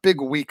a big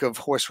week of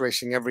horse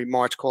racing every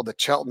March called the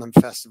Cheltenham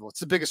Festival.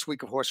 It's the biggest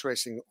week of horse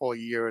racing all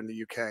year in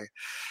the UK.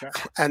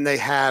 And they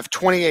have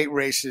 28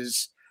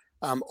 races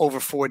over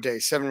 4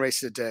 days, 7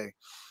 races a day.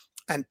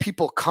 And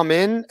people come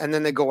in and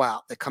then they go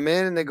out. They come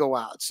in and they go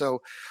out.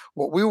 So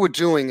what we were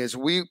doing is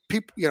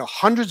people, you know,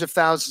 hundreds of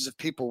thousands of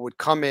people would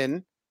come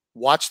in,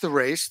 watch the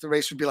race. The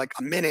race would be like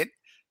a minute,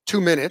 2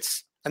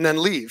 minutes, and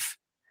then leave.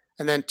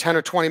 And then 10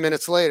 or 20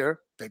 minutes later,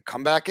 they'd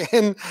come back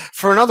in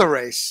for another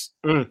race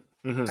and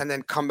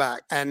then come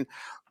back. And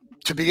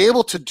to be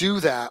able to do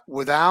that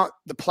without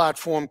the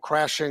platform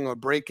crashing or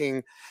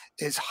breaking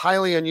is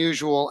highly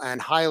unusual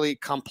and highly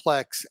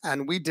complex.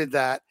 And we did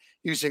that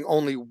using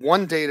only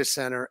one data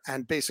center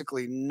and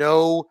basically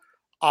no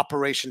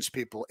operations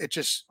people.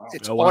 It's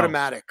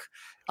automatic.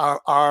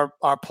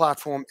 Our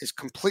platform is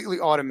completely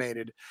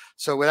automated.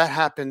 So that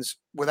happens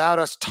without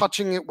us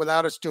touching it,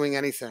 without us doing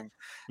anything.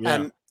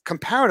 And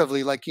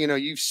comparatively, like, you know,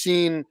 you've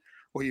seen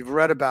or you've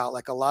read about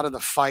like a lot of the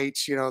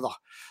fights, you know,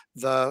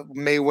 the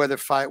Mayweather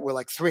fight where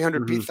like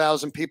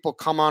 300,000 people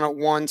come on at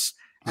once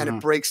and it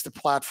breaks the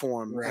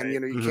platform. And, you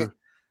know, you can't,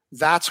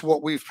 that's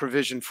what we've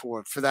provisioned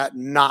for that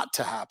not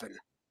to happen.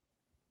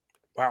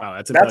 Wow,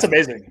 That's that's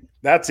impressive. amazing.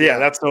 That's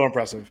so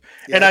impressive.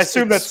 Yeah, And I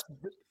assume that's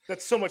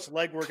so much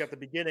legwork at the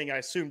beginning. I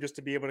assume just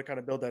to be able to kind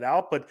of build that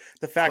out. But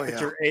the fact that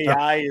your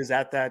AI is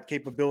at that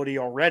capability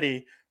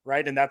already,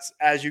 right? And that's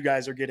as you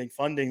guys are getting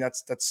funding,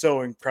 that's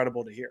so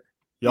incredible to hear.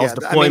 Y'all's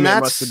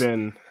deployment must have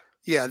been.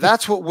 Yeah,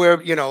 that's what we're,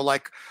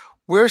 like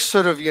we're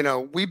sort of,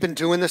 we've been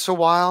doing this a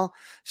while.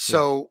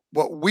 So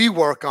what we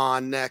work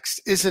on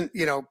next isn't,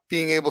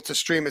 being able to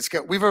stream at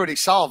scale. We've already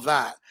solved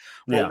that.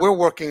 What we're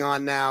working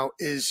on now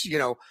is,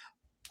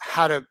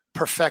 how to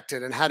perfect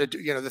it and how to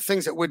do, the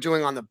things that we're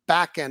doing on the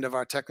back end of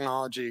our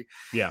technology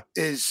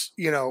is,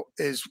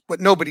 is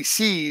what nobody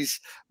sees,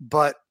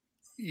 but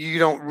you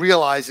don't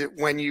realize it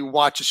when you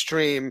watch a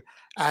stream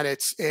and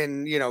it's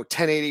in,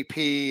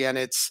 1080p and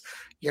it's,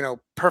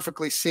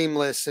 perfectly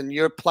seamless, and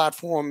your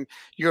platform,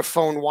 your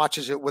phone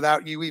watches it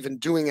without you even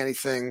doing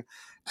anything.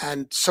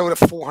 And so do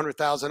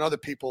 400,000 other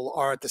people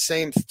are at the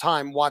same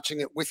time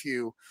watching it with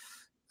you.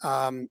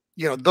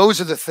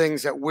 Those are the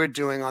things that we're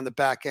doing on the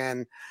back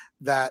end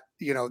that,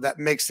 that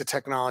makes the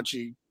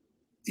technology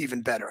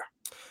even better.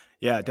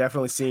 Yeah,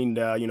 definitely seen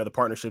the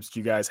partnerships that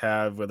you guys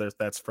have, whether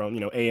that's from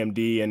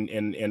AMD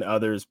and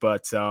others,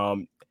 but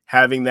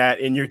having that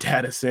in your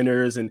data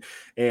centers and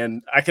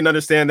I can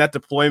understand that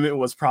deployment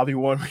was probably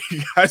one where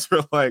you guys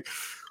were like,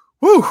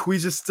 "Whoo, we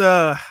just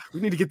we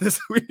need to get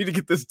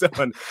this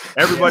done."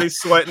 Everybody's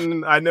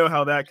sweating. I know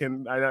how that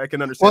can I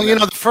can understand. Well,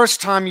 the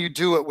first time you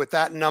do it with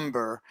that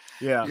number,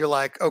 you're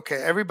like,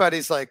 okay,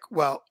 everybody's like,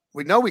 well,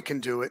 we know we can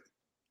do it.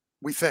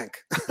 We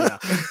think,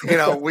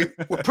 we're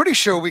pretty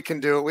sure we can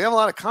do it. We have a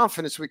lot of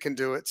confidence we can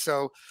do it.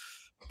 So,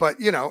 but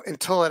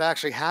until it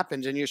actually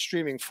happens and you're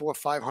streaming 400,000 or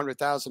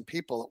 500,000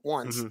 people at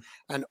once,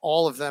 and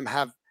all of them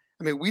have,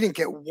 we didn't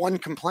get one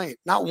complaint,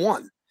 not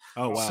one.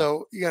 Oh, wow.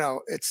 So,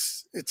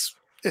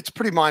 it's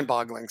pretty mind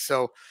boggling.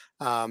 So,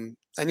 and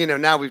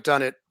now we've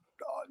done it,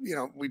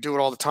 we do it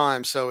all the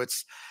time. So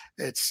it's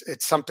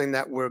something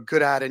that we're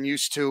good at and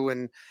used to.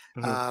 And,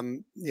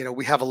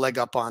 we have a leg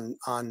up on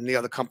the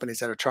other companies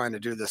that are trying to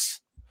do this.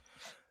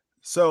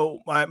 So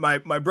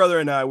my brother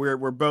and I,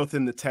 we're both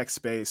in the tech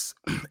space,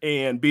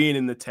 and being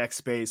in the tech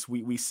space,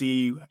 we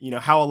see,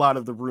 how a lot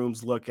of the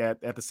rooms look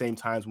at the same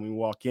times when we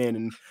walk in.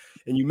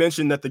 And you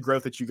mentioned that the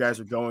growth that you guys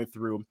are going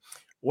through,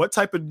 what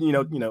type of,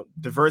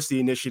 diversity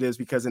initiatives,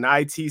 because in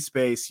IT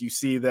space, you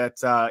see that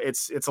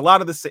it's a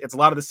lot of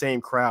the same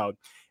crowd.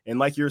 And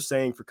like you're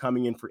saying, for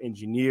coming in for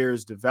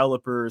engineers,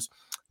 developers,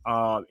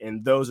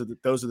 and those are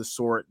the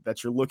sort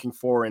that you're looking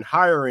for in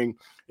hiring.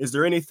 Is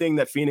there anything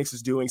that Phenix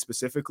is doing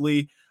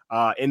specifically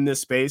in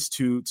this space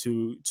to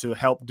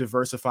help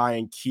diversify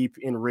and keep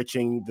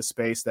enriching the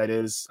space that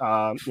is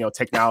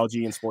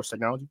technology and sports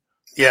technology?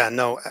 Yeah,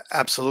 no,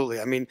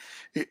 absolutely.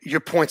 Your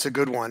point's a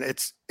good one.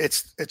 It's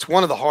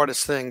one of the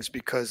hardest things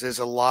because there's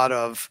a lot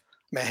of,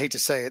 I hate to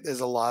say it, there's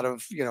a lot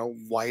of,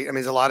 white,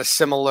 there's a lot of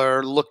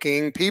similar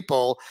looking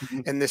people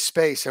in this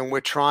space, and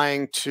we're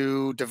trying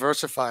to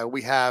diversify.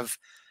 When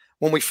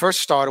I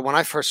first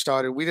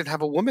started, we didn't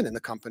have a woman in the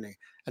company,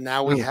 and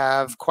now we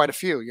have quite a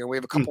few. We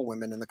have a couple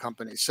women in the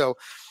company. So,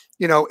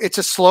 it's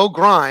a slow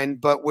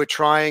grind, but we're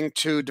trying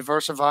to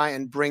diversify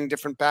and bring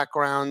different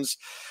backgrounds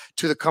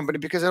to the company,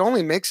 because it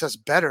only makes us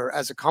better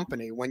as a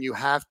company when you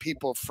have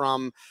people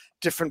from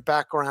different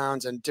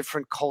backgrounds and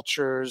different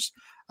cultures.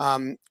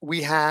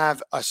 We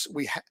have a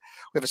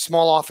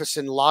small office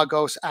in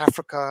Lagos,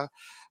 Africa.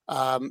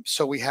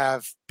 So we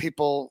have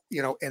people,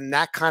 in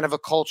that kind of a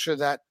culture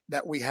that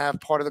we have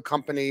part of the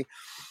company.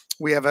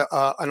 We have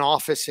an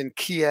office in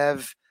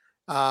Kiev.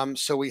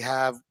 So we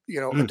have,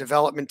 a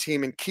development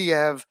team in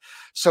Kiev.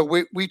 So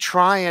we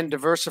try and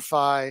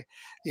diversify,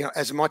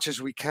 as much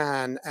as we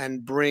can,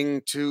 and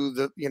bring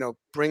to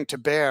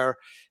bear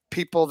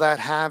people that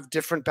have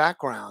different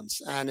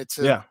backgrounds. And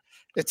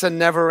it's a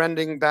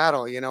never-ending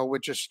battle,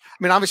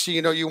 obviously,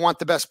 you want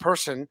the best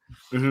person,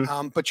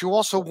 but you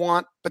also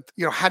want,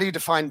 how do you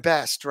define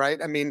best, right?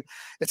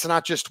 It's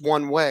not just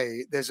one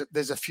way.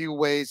 There's a few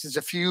ways, there's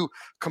a few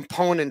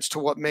components to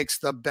what makes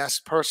the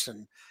best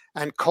person,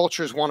 and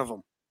culture is one of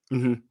them.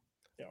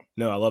 Yeah.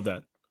 No, I love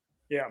that.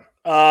 Yeah.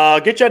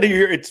 Get you out of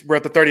here. We're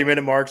at the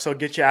 30-minute mark, so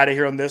get you out of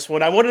here on this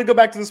one. I wanted to go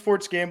back to the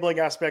sports gambling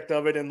aspect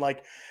of it, and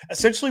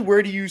essentially,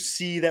 where do you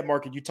see that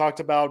market? You talked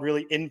about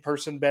really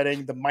in-person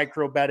betting, the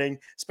micro betting,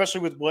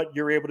 especially with what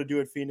you're able to do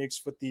at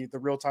Phenix with the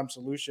real-time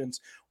solutions.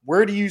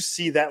 Where do you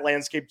see that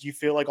landscape? Do you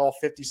feel like all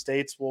 50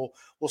 states will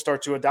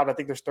start to adopt? I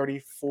think there's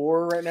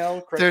 34 right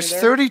now. There's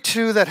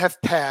 32 that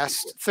have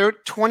passed.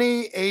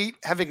 28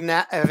 have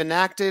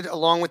enacted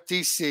along with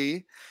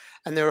DC.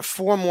 And there are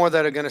 4 more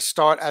that are going to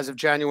start as of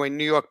January,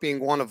 New York being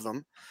one of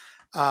them.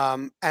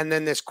 And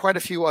then there's quite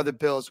a few other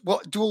bills.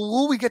 Well,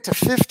 will we get to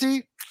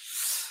 50?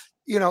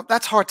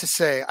 That's hard to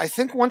say. I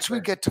think once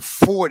we get to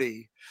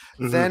 40,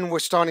 then we're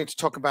starting to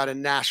talk about a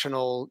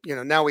national,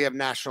 now we have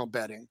national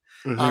betting.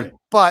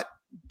 But,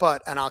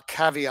 and I'll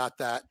caveat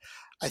that,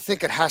 I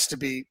think it has to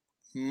be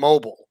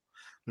mobile,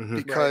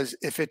 because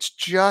if it's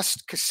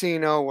just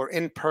casino or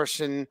in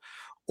person,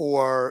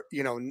 or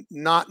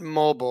not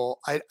mobile,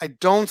 I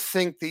don't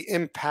think the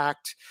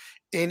impact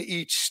in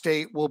each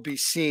state will be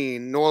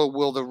seen, nor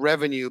will the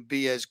revenue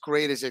be as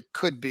great as it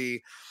could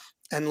be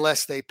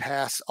unless they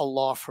pass a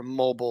law for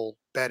mobile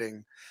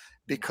betting.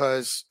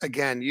 Because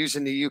again,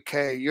 using the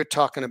UK, you're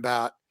talking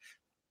about,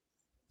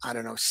 I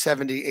don't know,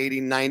 70,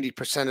 80,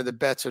 90% of the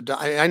bets are done.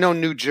 I know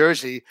New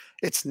Jersey,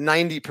 it's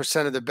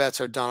 90% of the bets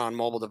are done on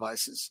mobile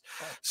devices.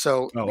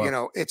 So,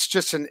 wow. it's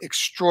just an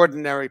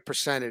extraordinary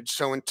percentage.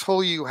 So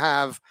until you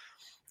have,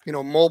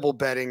 mobile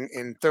betting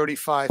in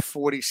 35,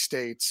 40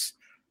 states,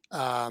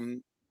 I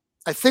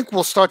think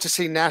we'll start to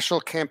see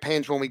national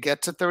campaigns when we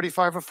get to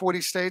 35 or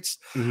 40 states.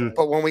 Mm-hmm.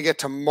 But when we get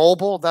to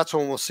mobile, that's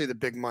when we'll see the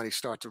big money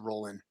start to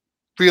roll in.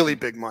 Really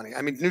big money.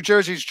 I mean, New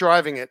Jersey's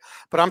driving it,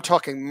 but I'm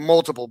talking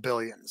multiple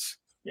billions.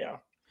 Yeah.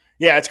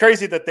 Yeah, it's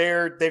crazy that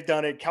they've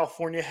done it.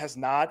 California has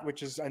not,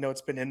 which is, I know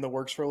it's been in the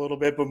works for a little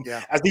bit, but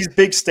as these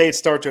big states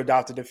start to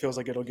adopt it, it feels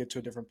like it'll get to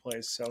a different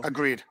place. So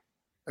Agreed.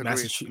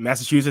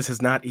 Massachusetts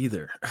has not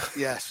either.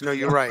 Yes, no,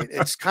 you're right.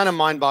 It's kind of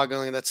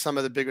mind-boggling that some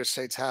of the bigger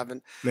states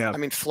haven't. Yeah. I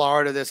mean,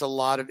 Florida, there's a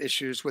lot of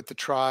issues with the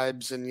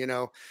tribes, and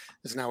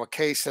there's now a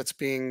case that's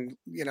being,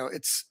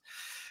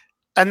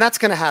 and that's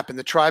going to happen.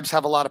 The tribes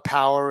have a lot of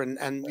power, and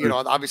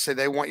obviously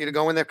they want you to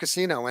go in their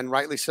casino, and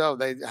rightly so.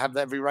 They have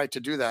every right to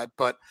do that,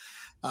 but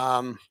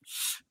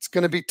it's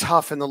going to be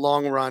tough in the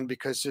long run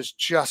because there's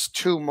just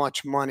too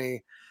much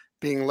money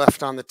being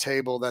left on the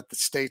table that the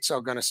states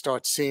are going to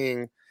start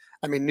seeing.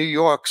 I mean, New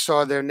York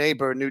saw their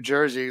neighbor, New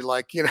Jersey,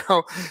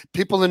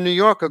 people in New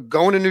York are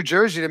going to New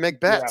Jersey to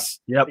make bets.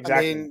 Yeah, yep.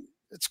 Exactly. I mean,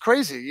 it's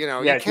crazy. You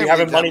can't you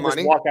having money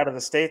just walk out of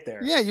the state there.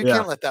 Yeah, you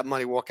can't let that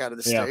money walk out of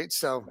the state.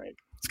 So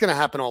it's going to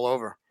happen all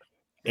over.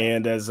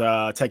 And as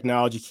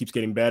technology keeps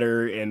getting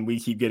better and we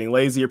keep getting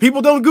lazier,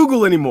 people don't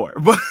Google anymore.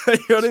 But you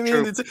know what I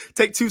mean? It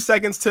take 2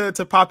 seconds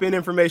to pop in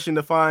information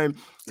to find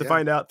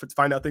out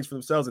things for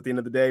themselves at the end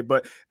of the day.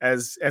 But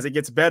as it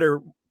gets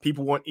better,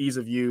 people want ease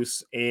of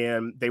use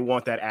and they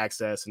want that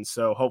access. And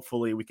so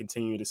hopefully we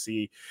continue to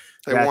see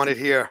they want it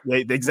here.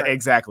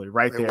 Exactly.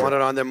 Right there. They want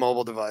it on their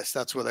mobile device.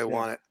 That's where they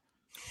want it.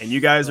 And you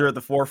guys are at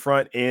the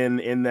forefront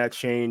in that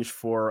change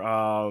for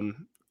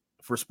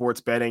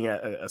sports betting,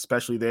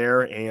 especially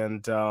there.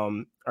 And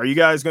are you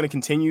guys going to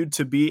continue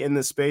to be in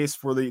this space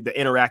for the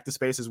interactive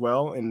space as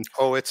well? And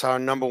it's our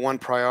number one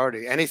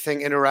priority. Anything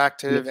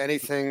interactive,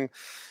 anything,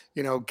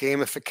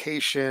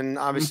 gamification.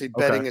 Obviously,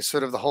 betting is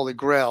sort of the holy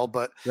grail,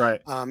 but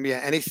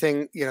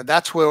anything,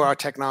 that's where our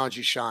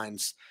technology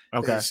shines.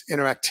 Is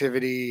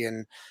interactivity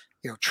and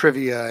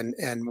trivia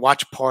and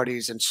watch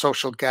parties and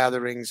social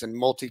gatherings and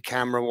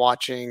multi-camera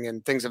watching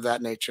and things of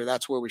that nature.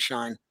 That's where we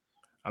shine.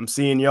 I'm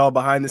seeing y'all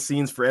behind the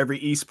scenes for every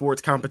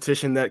esports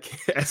competition that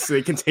as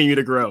they continue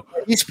to grow.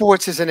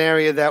 Esports is an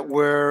area that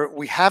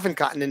we haven't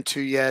gotten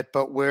into yet,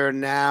 but we're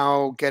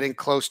now getting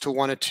close to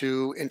 1 or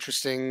 2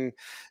 interesting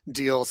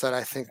deals that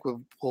I think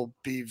will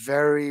be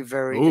very,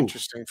 very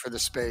interesting for the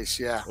space.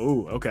 Yeah.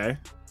 Oh, okay.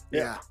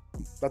 Yeah.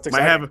 That's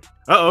exciting.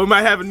 We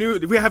might have a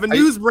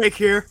news break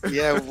here.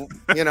 Yeah.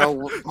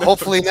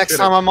 Hopefully next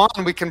time I'm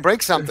on, we can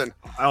break something.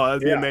 Oh,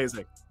 that'd be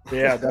amazing.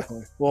 Yeah,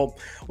 definitely. Well,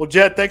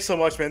 Jed, thanks so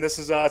much, man. This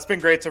is it's been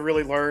great to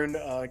really learn,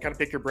 kind of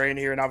pick your brain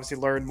here, and obviously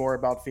learn more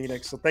about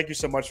Phenix. So thank you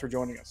so much for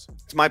joining us.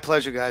 It's my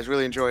pleasure, guys.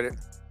 Really enjoyed it.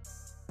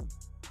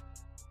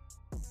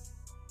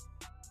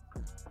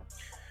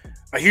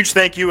 A huge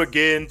thank you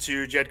again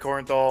to Jed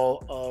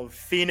Corenthal of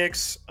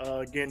Phenix.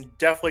 Again,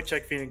 definitely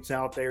check Phenix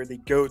out. They are the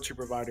go-to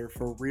provider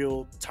for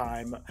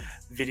real-time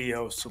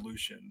video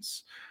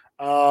solutions.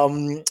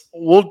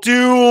 We'll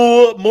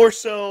do more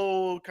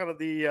so kind of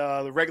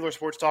the regular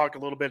sports talk a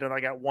little bit, and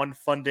I got one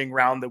funding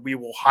round that we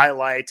will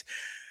highlight.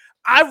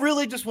 I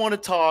really just want to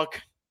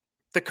talk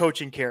the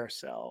coaching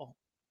carousel.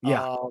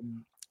 Yeah.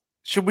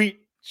 Should we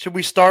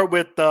start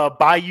with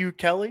Bayou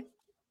Kelly?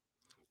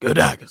 Go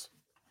Tigers.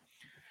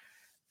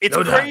 It's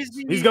Go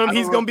crazy. He's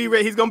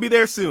gonna be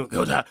there soon.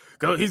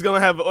 Go. He's gonna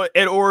have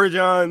Ed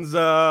Orgeron's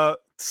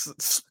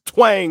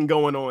twang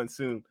going on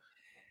soon.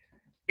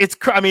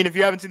 I mean, if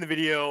you haven't seen the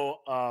video,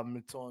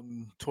 it's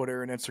on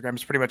Twitter and Instagram.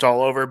 It's pretty much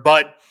all over.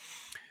 But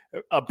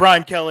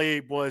Brian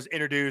Kelly was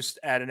introduced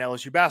at an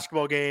LSU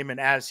basketball game, and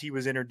as he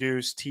was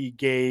introduced, he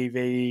gave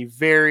a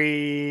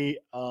very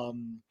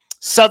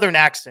Southern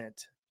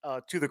accent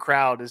to the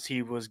crowd as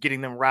he was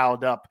getting them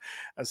riled up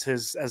as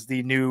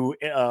the new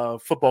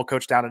football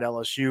coach down at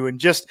LSU, and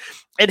just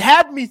it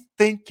had me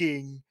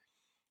thinking.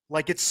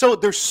 Like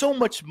there's so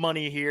much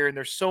money here, and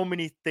there's so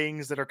many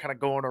things that are kind of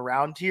going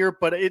around here,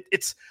 but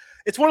it's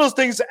one of those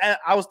things.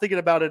 I was thinking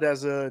about it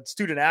as a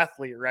student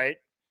athlete, right?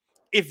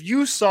 If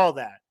you saw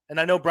that, and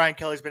I know Brian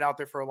Kelly's been out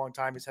there for a long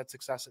time, he's had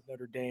success at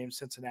Notre Dame,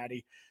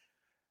 Cincinnati.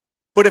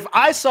 But if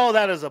I saw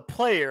that as a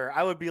player,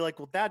 I would be like,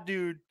 well, that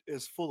dude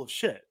is full of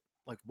shit.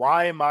 Like,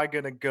 why am I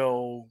going to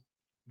go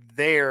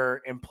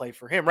there and play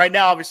for him? Right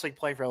now, obviously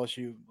playing for LSU,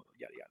 yada,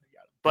 yada,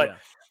 yada. But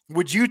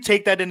would you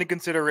take that into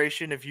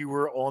consideration if you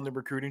were on the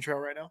recruiting trail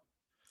right now?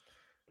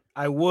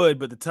 I would,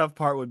 but the tough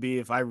part would be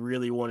if I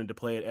really wanted to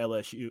play at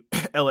LSU.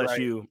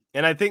 Right.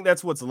 And I think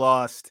that's what's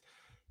lost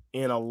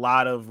in a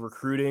lot of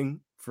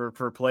recruiting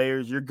for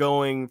players, you're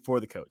going for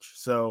the coach.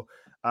 So,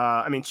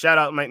 I mean, shout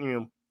out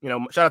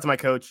shout out to my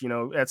coach.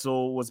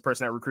 Etzel was the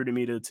person that recruited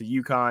me to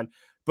UConn.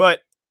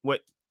 But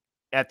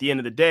at the end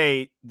of the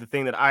day, the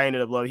thing that I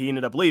ended up loving, he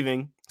ended up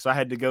leaving. So I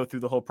had to go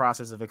through the whole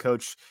process of a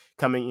coach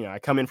coming. I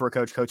come in for a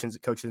coach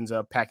ends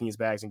up packing his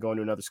bags and going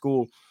to another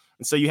school.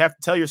 And so you have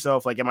to tell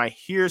yourself, like, am I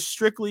here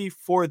strictly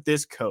for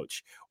this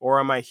coach, or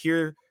am I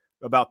here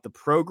about the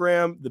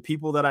program, the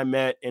people that I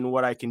met, and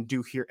what I can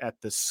do here at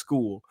the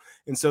school?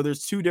 And so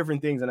there's two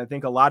different things. And I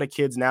think a lot of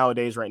kids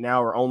nowadays right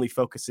now are only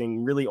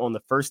focusing really on the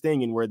first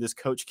thing and where this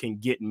coach can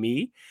get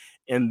me,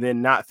 and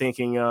then not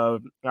thinking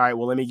of, all right,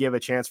 well, let me give a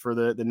chance for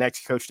the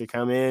next coach to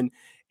come in.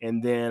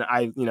 And then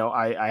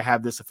I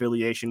have this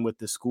affiliation with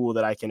the school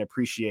that I can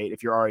appreciate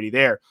if you're already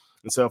there.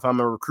 And so if I'm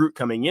a recruit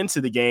coming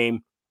into the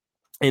game,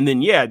 and then,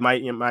 my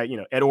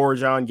Ed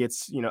Orgeron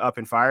gets, up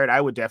and fired, I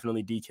would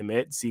definitely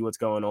decommit, see what's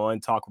going on,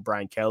 talk with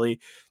Brian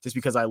Kelly, just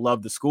because I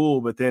love the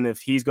school. But then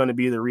if he's going to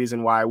be the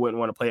reason why I wouldn't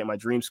want to play at my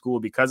dream school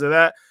because of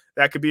that,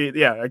 that could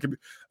be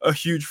a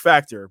huge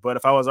factor. But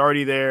if I was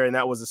already there and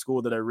that was the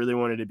school that I really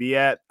wanted to be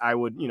at, I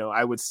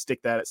would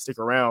stick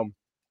around.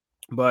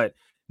 But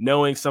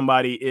knowing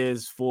somebody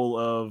is full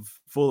of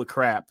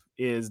crap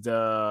it's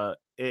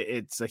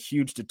a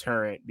huge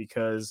deterrent,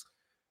 because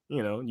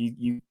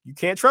you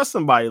can't trust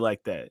somebody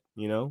like that.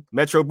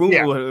 Metro Boom.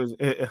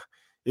 Yeah.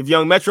 If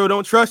young Metro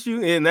don't trust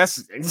you, and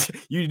that's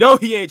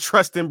he ain't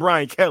trusting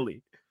Brian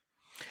Kelly.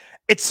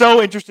 It's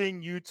so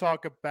interesting you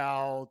talk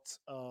about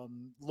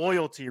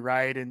loyalty,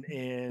 right?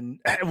 And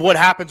what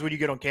happens when you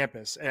get on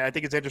campus. And I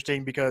think it's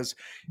interesting because,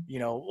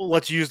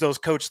 let's use those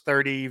Coach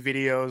 30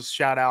 videos,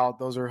 shout out.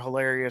 Those are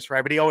hilarious,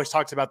 right? But he always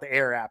talks about the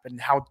Air app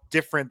and how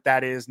different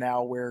that is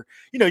now, where,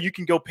 you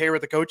can go pair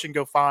with a coach and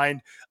go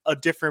find a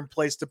different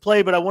place to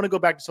play. But I want to go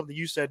back to something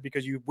you said,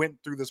 because you went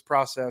through this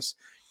process.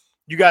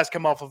 You guys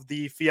come off of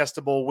the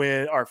Fiesta Bowl,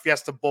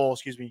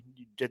 excuse me.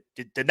 You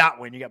did not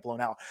win. You got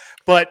blown out.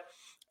 But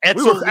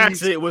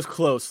it was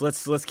close.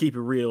 Let's keep it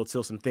real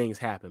till some things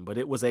happen, but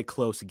it was a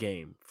close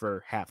game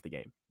for half the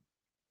game.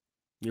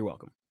 You're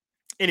welcome.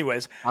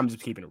 Anyways, I'm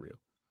just keeping it real.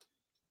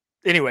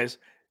 Anyways,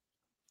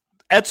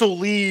 Etzel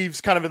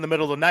leaves kind of in the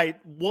middle of the night.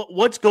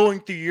 What's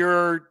going through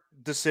your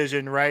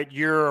decision, right?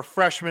 You're a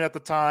freshman at the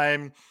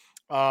time.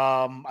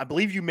 I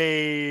believe you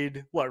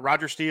made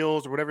Roger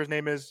Steele's or whatever his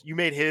name is. You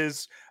made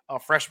his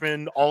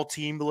freshman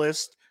all-team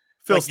list.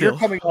 Phil Steele, you're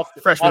coming off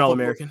freshman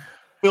All-American.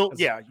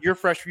 You're a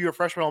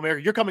freshman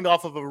All-American. You're coming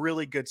off of a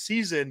really good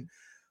season.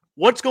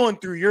 What's going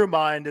through your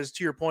mind, as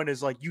to your point,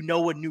 is like, a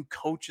new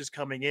coach is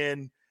coming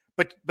in,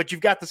 but you've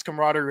got this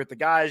camaraderie with the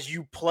guys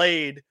you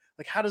played.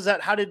 Like, how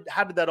did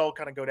that all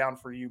kind of go down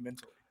for you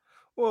mentally?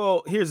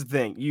 Well, here's the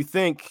thing. You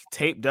think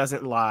tape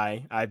doesn't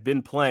lie. I've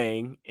been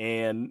playing,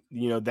 and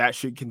that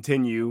should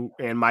continue.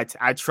 And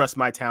I trust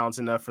my talents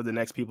enough for the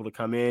next people to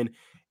come in,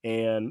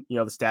 and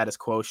the status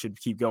quo should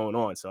keep going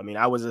on. So I mean,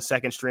 I was a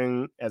second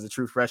string as a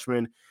true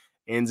freshman.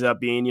 Ends up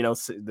being,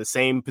 the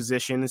same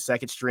position,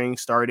 second string,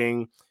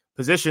 starting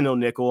positional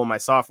nickel in my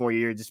sophomore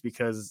year, just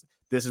because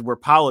this is where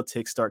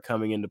politics start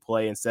coming into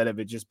play instead of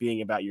it just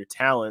being about your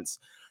talents.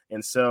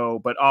 And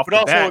so, but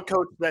also a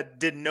coach that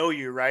didn't know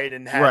you, right,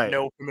 and had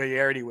no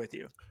familiarity with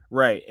you.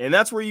 Right. And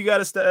that's where you got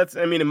to start.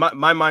 I mean, my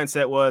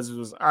mindset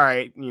was, all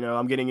right,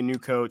 I'm getting a new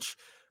coach,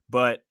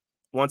 but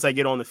once I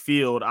get on the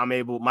field,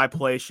 my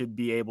play should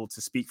be able to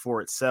speak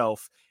for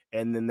itself.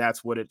 And then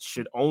that's what it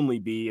should only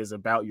be, is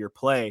about your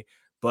play.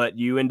 But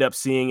you end up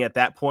seeing at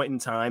that point in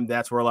time,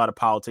 that's where a lot of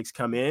politics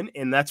come in.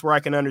 And that's where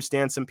I can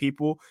understand some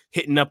people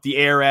hitting up the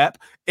Air app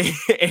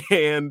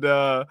and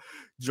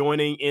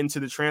joining into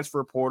the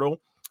transfer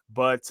portal.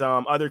 But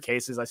other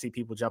cases, I see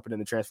people jumping in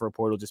the transfer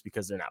portal just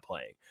because they're not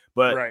playing.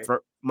 But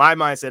for my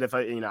mindset, if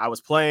I was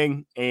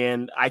playing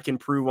and I can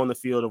prove on the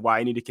field of why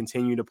I need to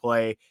continue to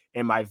play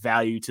and my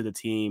value to the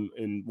team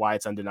and why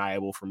it's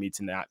undeniable for me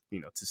to not,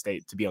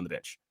 to be on the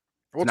bench.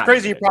 What's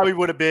crazy, it probably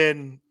would have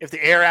been, if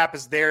the Air app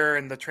is there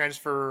and the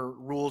transfer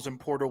rules and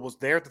portal was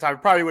there at the time,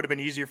 it probably would have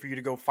been easier for you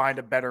to go find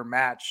a better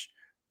match,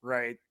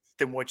 right,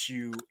 than what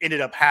you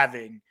ended up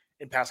having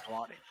in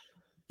Pasqualani.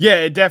 Yeah,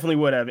 it definitely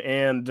would have.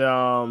 And,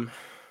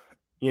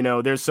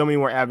 there's so many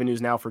more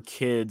avenues now for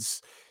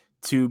kids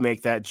to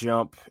make that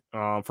jump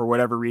for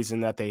whatever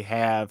reason that they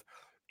have,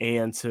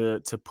 and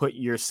to put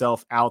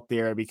yourself out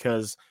there,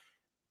 because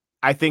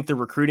I think the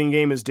recruiting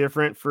game is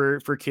different for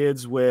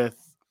kids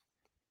with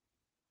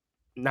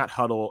not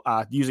huddle,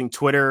 using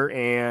Twitter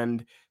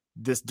and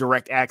this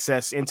direct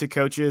access into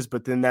coaches,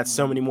 but then that's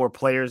so many more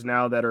players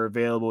now that are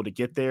available to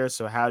get there.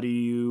 So how do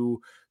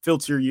you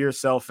filter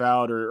yourself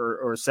out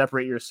or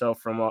separate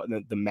yourself from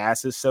the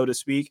masses, so to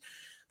speak?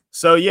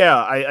 So,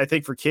 yeah, I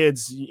think for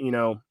kids,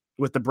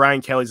 with the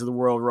Brian Kellys of the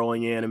world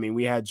rolling in, I mean,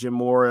 we had Jim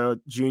Mora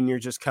Jr.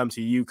 just come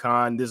to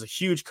UConn. There's a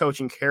huge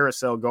coaching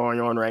carousel going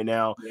on right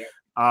now.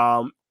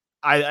 Yeah.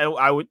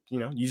 I would,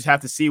 you just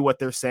have to see what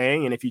they're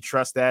saying. And if you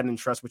trust that and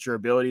trust what your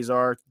abilities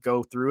are,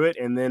 go through it.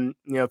 And then,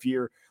 if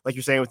you're, like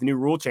you're saying, with the new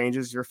rule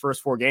changes, your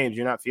first 4 games,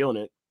 you're not feeling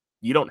it,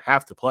 you don't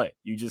have to play.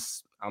 You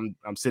just, I'm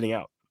sitting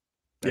out.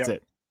 That's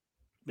it.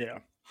 Yeah.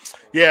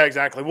 Yeah,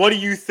 exactly. What do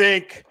you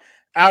think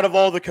out of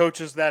all the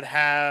coaches that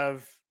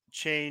have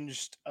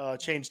changed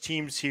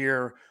teams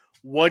here?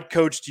 What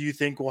coach do you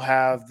think will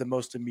have the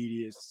most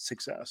immediate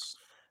success?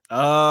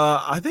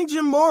 I think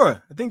Jim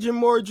Mora. I think Jim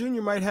Mora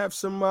Jr. might have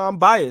some. I'm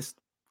biased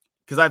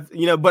because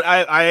but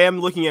I am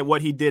looking at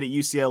what he did at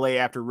UCLA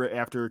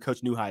after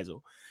Coach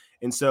Neuheisel,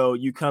 and so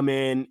you come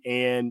in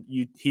and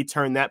he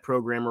turned that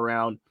program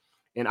around,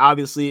 and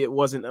obviously it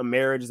wasn't a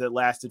marriage that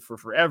lasted for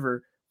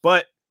forever,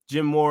 but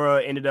Jim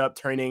Mora ended up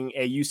turning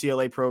a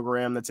UCLA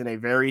program that's in a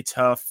very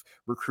tough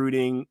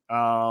recruiting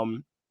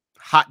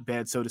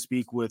hotbed, so to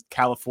speak, with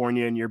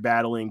California, and you're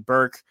battling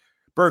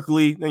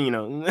Berkeley,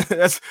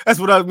 that's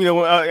what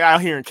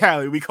out here in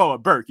Cali we call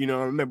it Burke.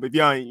 Remember, if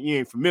you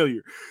ain't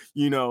familiar,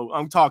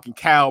 I'm talking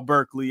Cal,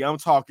 Berkeley, I'm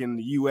talking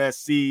the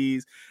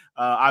USC's,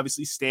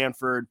 obviously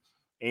Stanford,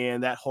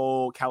 and that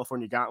whole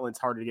California gauntlet. It's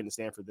harder to get into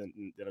Stanford than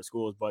other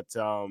schools, but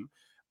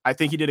I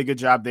think he did a good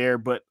job there.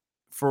 But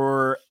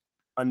for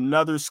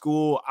another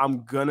school,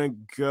 I'm gonna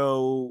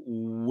go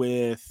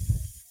with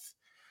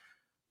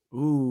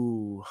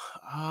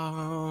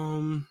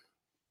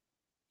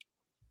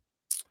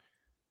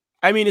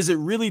is it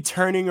really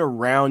turning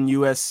around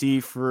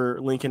USC for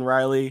Lincoln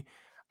Riley?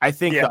 I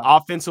think the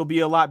offense will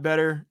be a lot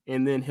better,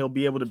 and then he'll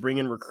be able to bring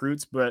in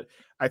recruits. But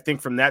I think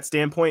from that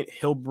standpoint,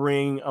 he'll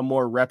bring a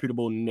more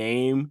reputable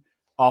name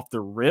off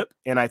the rip.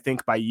 And I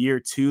think by year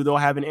 2, they'll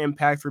have an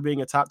impact for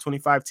being a top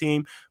 25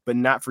 team, but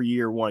not for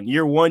year 1.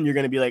 Year 1, you're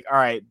going to be like, all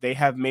right, they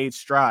have made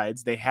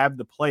strides. They have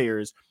the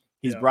players.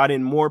 He's brought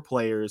in more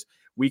players.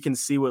 We can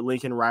see what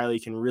Lincoln Riley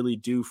can really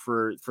do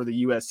for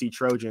the USC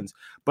Trojans.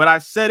 But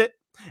I've said it,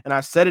 and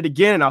I've said it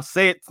again, and I'll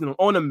say it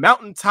on a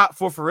mountaintop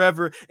for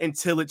forever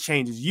until it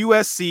changes.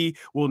 USC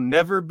will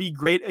never be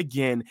great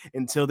again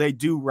until they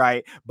do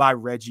right by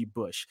Reggie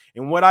Bush.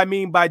 And what I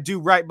mean by do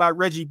right by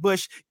Reggie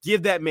Bush,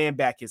 give that man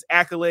back his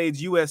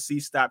accolades.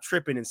 USC stop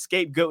tripping and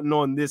scapegoating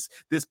on this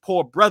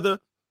poor brother.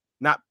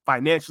 Not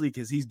financially,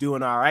 because he's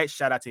doing all right.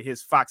 Shout out to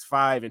his Fox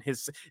 5 and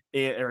his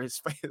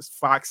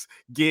Fox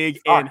gig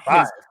and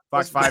his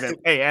Fox 5. And,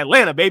 hey,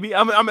 Atlanta, baby.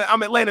 I'm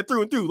Atlanta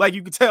through and through. Like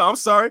you can tell. I'm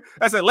sorry.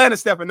 That's Atlanta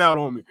stepping out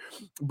on me.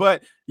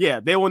 But,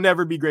 yeah, they will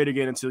never be great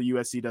again until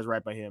USC does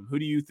right by him. Who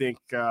do you think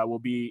will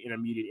be an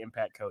immediate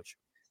impact coach?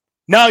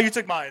 No, you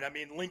took mine. I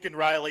mean, Lincoln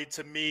Riley,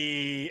 to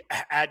me,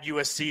 at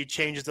USC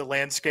changes the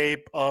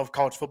landscape of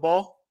college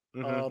football.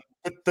 Mm-hmm.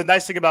 But the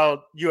nice thing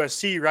about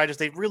USC, right, is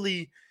they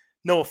really –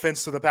 no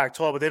offense to the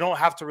Pac-12, but they don't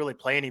have to really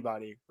play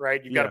anybody,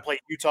 right? You got to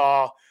play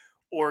Utah,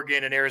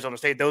 Oregon, and Arizona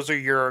State. Those are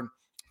your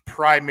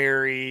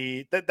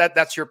primary.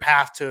 That's your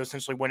path to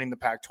essentially winning the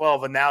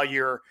Pac-12. And now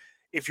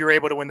if you're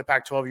able to win the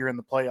Pac-12, you're in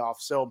the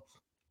playoffs. So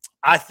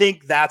I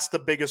think that's the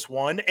biggest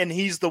one, and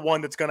he's the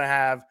one that's going to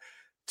have.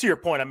 To your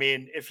point, I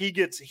mean, if he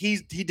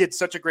did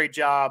such a great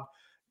job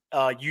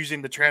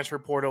using the transfer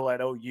portal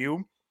at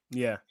OU.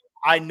 Yeah.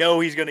 I know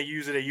he's going to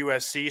use it at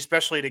USC,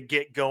 especially to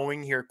get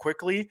going here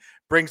quickly.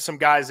 Bring some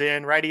guys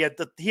in, right? He had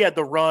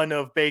the run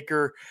of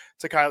Baker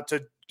to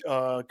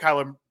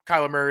Kyler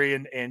Murray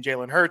and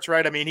Jalen Hurts,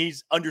 right? I mean,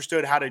 he's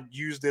understood how to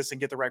use this and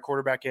get the right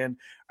quarterback in.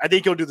 I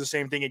think he'll do the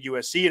same thing at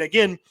USC. And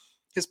again,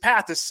 his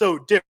path is so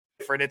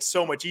different; it's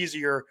so much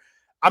easier.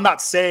 I'm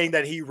not saying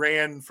that he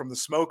ran from the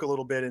smoke a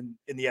little bit in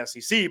the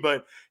SEC,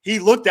 but he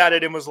looked at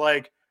it and was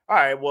like, "All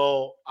right,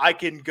 well, I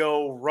can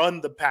go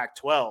run the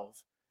Pac-12."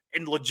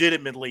 And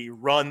legitimately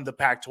run the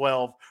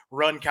Pac-12,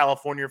 run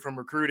California from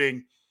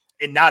recruiting,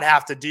 and not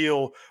have to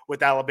deal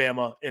with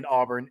Alabama and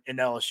Auburn and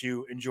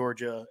LSU and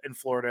Georgia and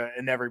Florida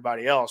and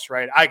everybody else,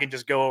 right? I can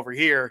just go over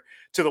here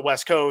to the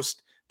West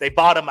Coast. They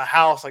bought him a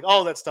house, like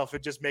all that stuff.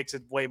 It just makes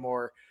it way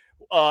more,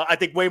 I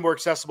think, way more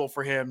accessible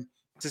for him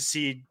to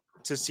see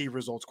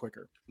results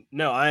quicker.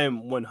 No, I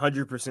am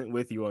 100%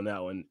 with you on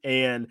that one.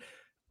 And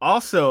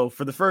also,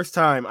 for the first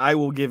time, I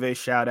will give a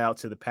shout out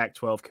to the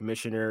Pac-12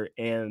 commissioner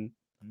and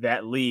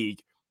that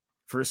league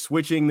for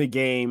switching the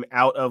game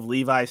out of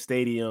Levi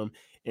Stadium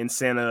in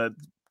Santa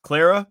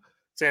Clara.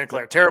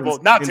 Terrible.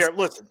 Not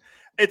terrible. Listen,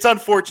 it's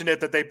unfortunate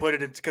that they put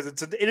it in because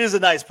it is a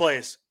nice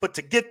place, but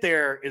to get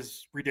there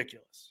is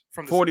ridiculous.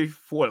 From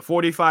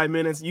 45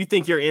 minutes. You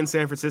think you're in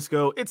San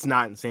Francisco? It's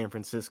not in San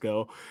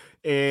Francisco.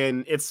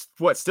 And it's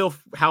still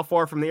how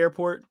far from the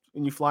airport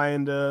when you fly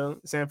into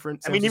San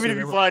Francisco? I mean, even if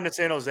you fly into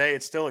San Jose,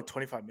 it's still like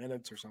 25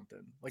 minutes or something.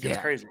 Like, it's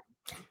crazy.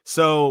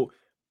 So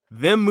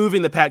them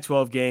moving the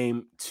Pac-12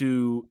 game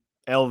to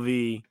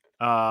LV,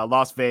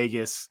 Las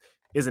Vegas,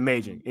 is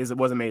amazing. It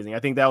was amazing. I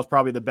think that was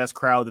probably the best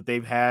crowd that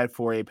they've had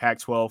for a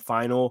Pac-12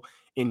 final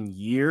in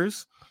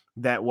years.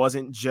 That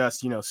wasn't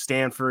just,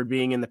 Stanford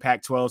being in the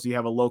Pac-12, so you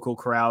have a local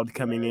crowd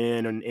coming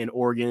in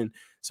Oregon,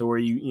 so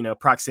where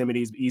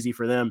proximity is easy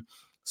for them.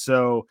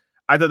 So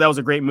I thought that was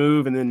a great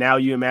move. And then now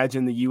you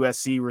imagine the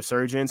USC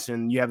resurgence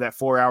and you have that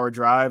 4-hour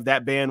drive,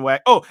 that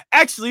bandwagon. Oh,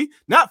 actually,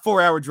 not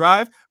 4-hour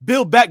drive,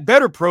 Build Back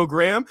Better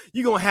program.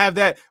 You're going to have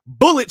that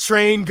bullet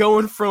train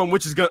going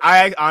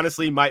I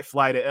honestly might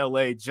fly to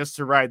LA just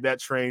to ride that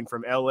train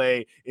from LA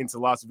into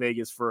Las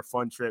Vegas for a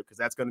fun trip, because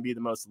that's going to be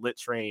the most lit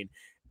train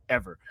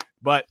ever.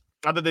 But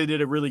I thought they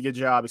did a really good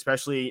job,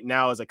 especially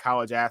now as a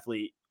college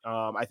athlete.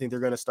 I think they're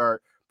going to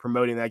start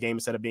promoting that game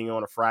instead of being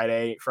on a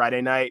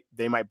Friday night.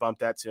 They might bump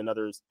that to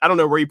another. I don't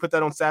know where you put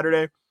that on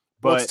Saturday,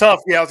 but well, it's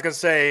tough. Yeah, I was going to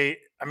say.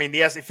 I mean,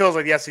 it feels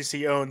like the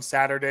SEC owns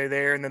Saturday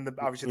there, and then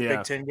obviously the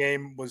Big Ten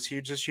game was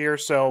huge this year.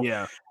 So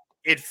yeah,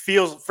 it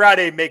feels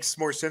Friday makes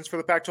more sense for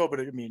the Pac-12.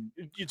 But I mean,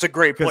 it's a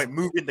great point.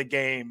 Moving the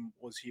game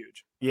was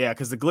huge. Yeah,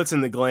 because the glitz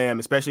and the glam,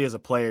 especially as a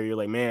player, you're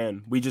like,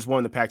 man, we just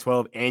won the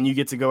Pac-12, and you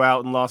get to go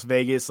out in Las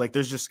Vegas. Like,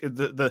 there's just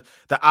the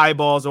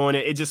eyeballs on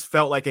it. It just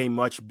felt like a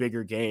much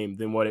bigger game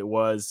than what it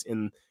was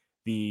in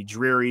the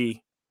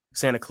dreary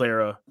Santa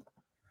Clara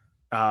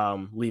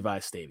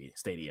Levi's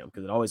Stadium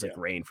because it always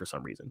rained for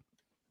some reason.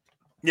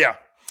 Yeah.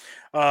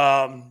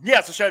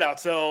 So shout out.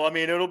 So, I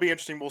mean, it'll be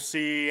interesting. We'll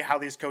see how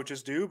these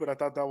coaches do, but I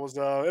thought that was,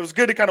 it was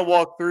good to kind of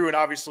walk through and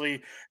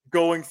obviously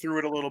going through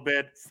it a little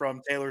bit from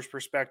Taylor's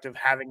perspective,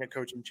 having a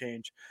coaching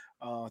change.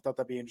 I thought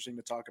that'd be interesting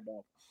to talk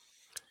about.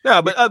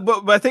 Yeah, but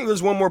I think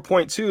there's one more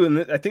point too.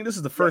 And I think this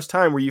is the first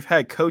time where you've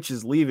had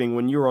coaches leaving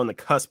when you were on the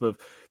cusp of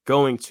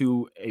going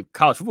to a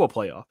college football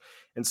playoff.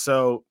 And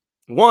so,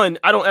 one,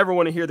 I don't ever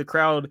want to hear the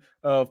crowd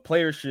of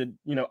players should,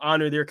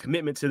 honor their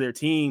commitment to their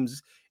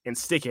teams and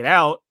stick it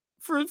out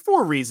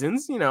for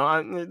reasons.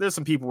 There's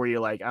some people where you're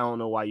like, I don't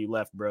know why you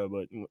left, bro,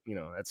 but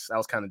that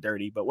was kind of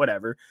dirty, but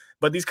whatever.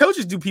 But these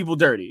coaches do people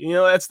dirty.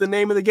 That's the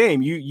name of the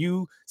game.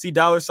 You see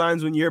dollar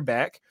signs when you're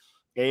back,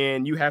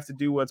 and you have to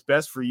do what's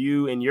best for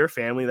you and your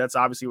family. That's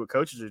obviously what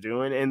coaches are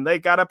doing. And they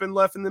got up and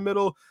left in the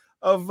middle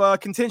of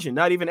contention,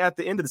 not even at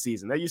the end of the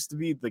season. That used to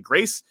be the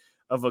grace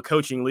of a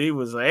coaching leave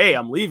was like, hey,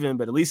 I'm leaving,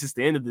 but at least it's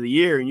the end of the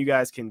year and you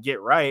guys can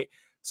get right.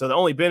 So the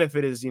only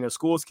benefit is,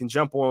 schools can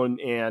jump on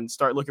and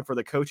start looking for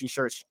the coaching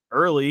search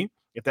early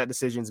if that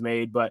decision's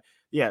made. But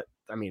yeah,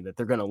 I mean that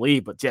they're going to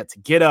leave, but yet to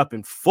get up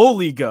and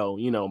fully go,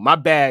 my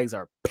bags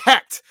are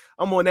packed.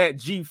 I'm on that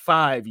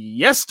G5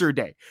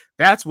 yesterday.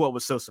 That's what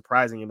was so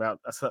surprising about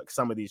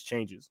some of these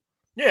changes.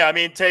 Yeah, I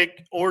mean,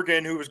 take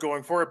Oregon, who was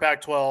going for a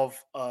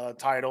Pac-12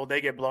 title.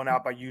 They get blown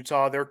out by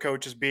Utah. Their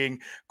coach is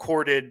being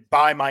courted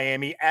by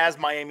Miami, as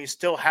Miami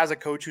still has a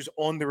coach who's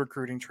on the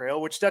recruiting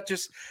trail, which that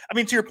just, I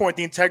mean, to your point,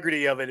 the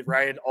integrity of it,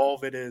 right? All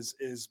of it is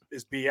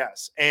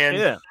BS. And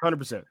yeah,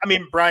 100%. I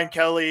mean, Brian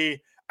Kelly,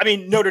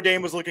 Notre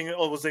Dame was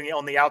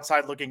on the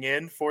outside looking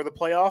in for the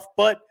playoff,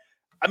 but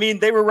I mean,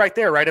 they were right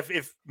there, right?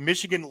 If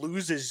Michigan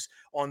loses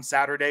on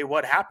Saturday,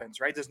 what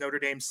happens, right? Does Notre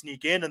Dame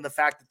sneak in? And the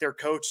fact that their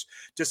coach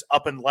just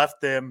up and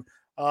left them,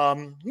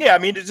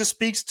 it just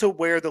speaks to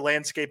where the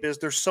landscape is.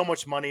 There's so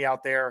much money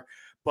out there,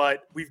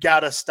 but we've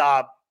got to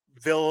stop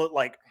really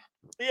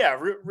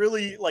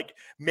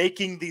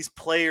making these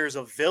players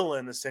a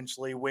villain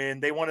essentially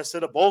when they want to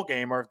sit a bowl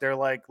game, or if they're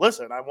like,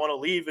 listen, I want to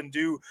leave and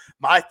do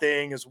my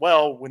thing as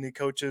well, when the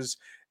coaches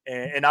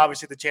and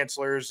obviously the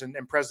chancellors and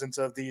presidents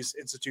of these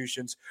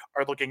institutions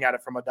are looking at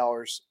it from a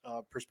dollar's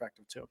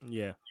perspective too.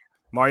 Yeah.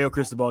 Mario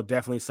Cristobal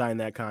definitely signed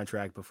that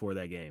contract before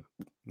that game.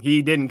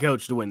 He didn't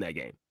coach to win that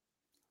game.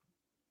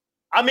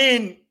 I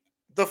mean,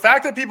 the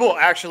fact that people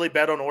actually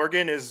bet on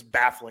Oregon is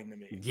baffling to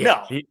me.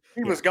 Yeah, no,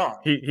 he was gone.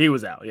 He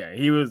was out. Yeah,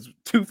 he was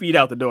 2 feet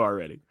out the door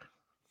already.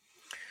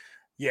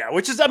 Yeah,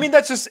 which is,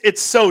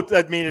 it's so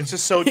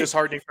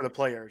disheartening for the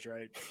players,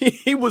 right?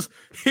 He was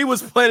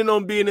planning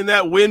on being in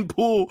that wind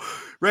pool,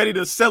 ready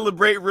to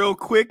celebrate real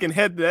quick and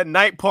head to that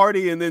night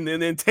party and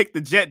then take the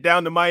jet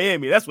down to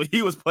Miami. That's what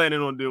he was planning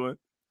on doing.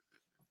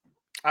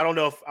 I don't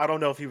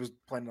know if he was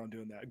planning on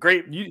doing that.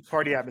 Great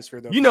party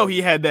atmosphere though.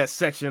 He had that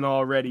section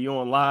already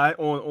on live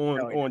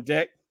on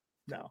deck.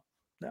 No.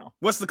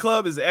 What's the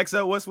club? Is it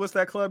XO? What's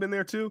that club in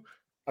there too?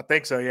 I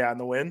think so. Yeah, in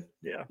the Wynn.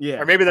 Yeah.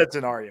 Or maybe that's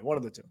in Aria. One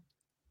of the two.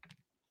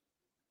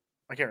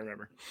 I can't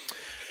remember.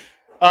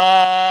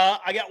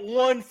 I got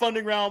one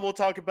funding round we'll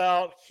talk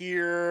about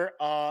here.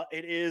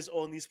 It is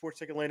on the Sports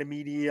Tech Atlanta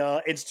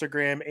Media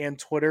Instagram and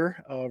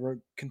Twitter.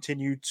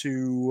 Continue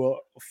to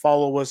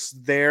follow us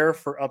there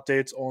for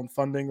updates on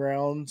funding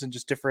rounds and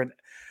just different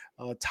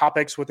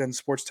topics within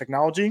sports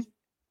technology.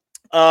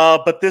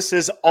 But this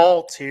is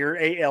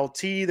Altier, ALT.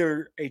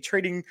 They're a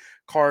trading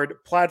card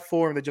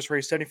platform that just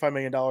raised $75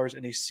 million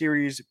in a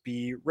Series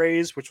B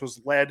raise, which was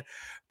led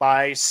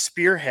by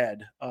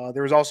Spearhead.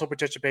 There was also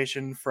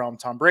participation from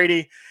Tom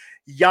Brady,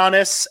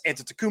 Giannis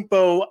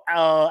Antetokounmpo,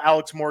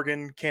 Alex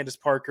Morgan, Candace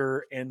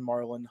Parker, and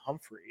Marlon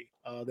Humphrey.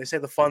 They say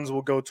the funds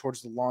will go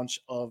towards the launch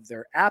of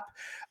their app,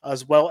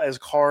 as well as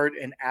card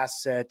and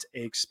asset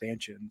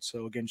expansion.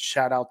 So again,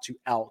 shout out to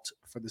Alt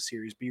for the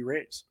Series B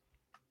raise.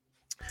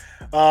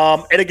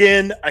 And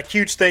again, a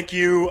huge thank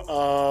you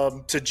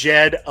to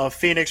Jed of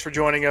Phenix for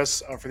joining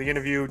us for the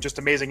interview. Just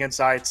amazing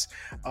insights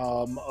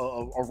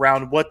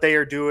around what they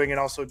are doing, and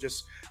also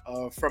just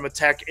from a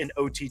tech and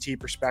OTT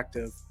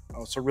perspective.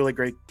 So really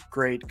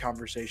great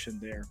conversation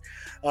there.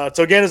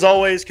 So again, as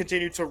always,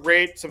 continue to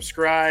rate,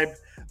 subscribe.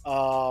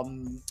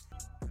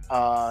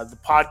 the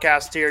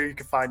podcast here. You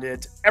can find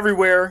it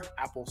everywhere,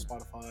 Apple,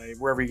 Spotify,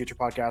 wherever you get your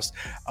podcast,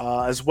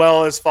 as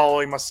well as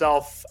following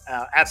myself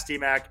at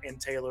SteveMac and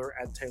Taylor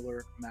at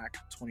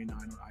TaylorMac29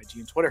 on IG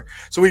and Twitter.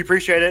 So we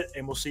appreciate it,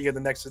 and we'll see you in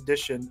the next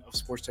edition of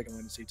Sports Tech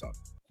Atlanta Seed Talk.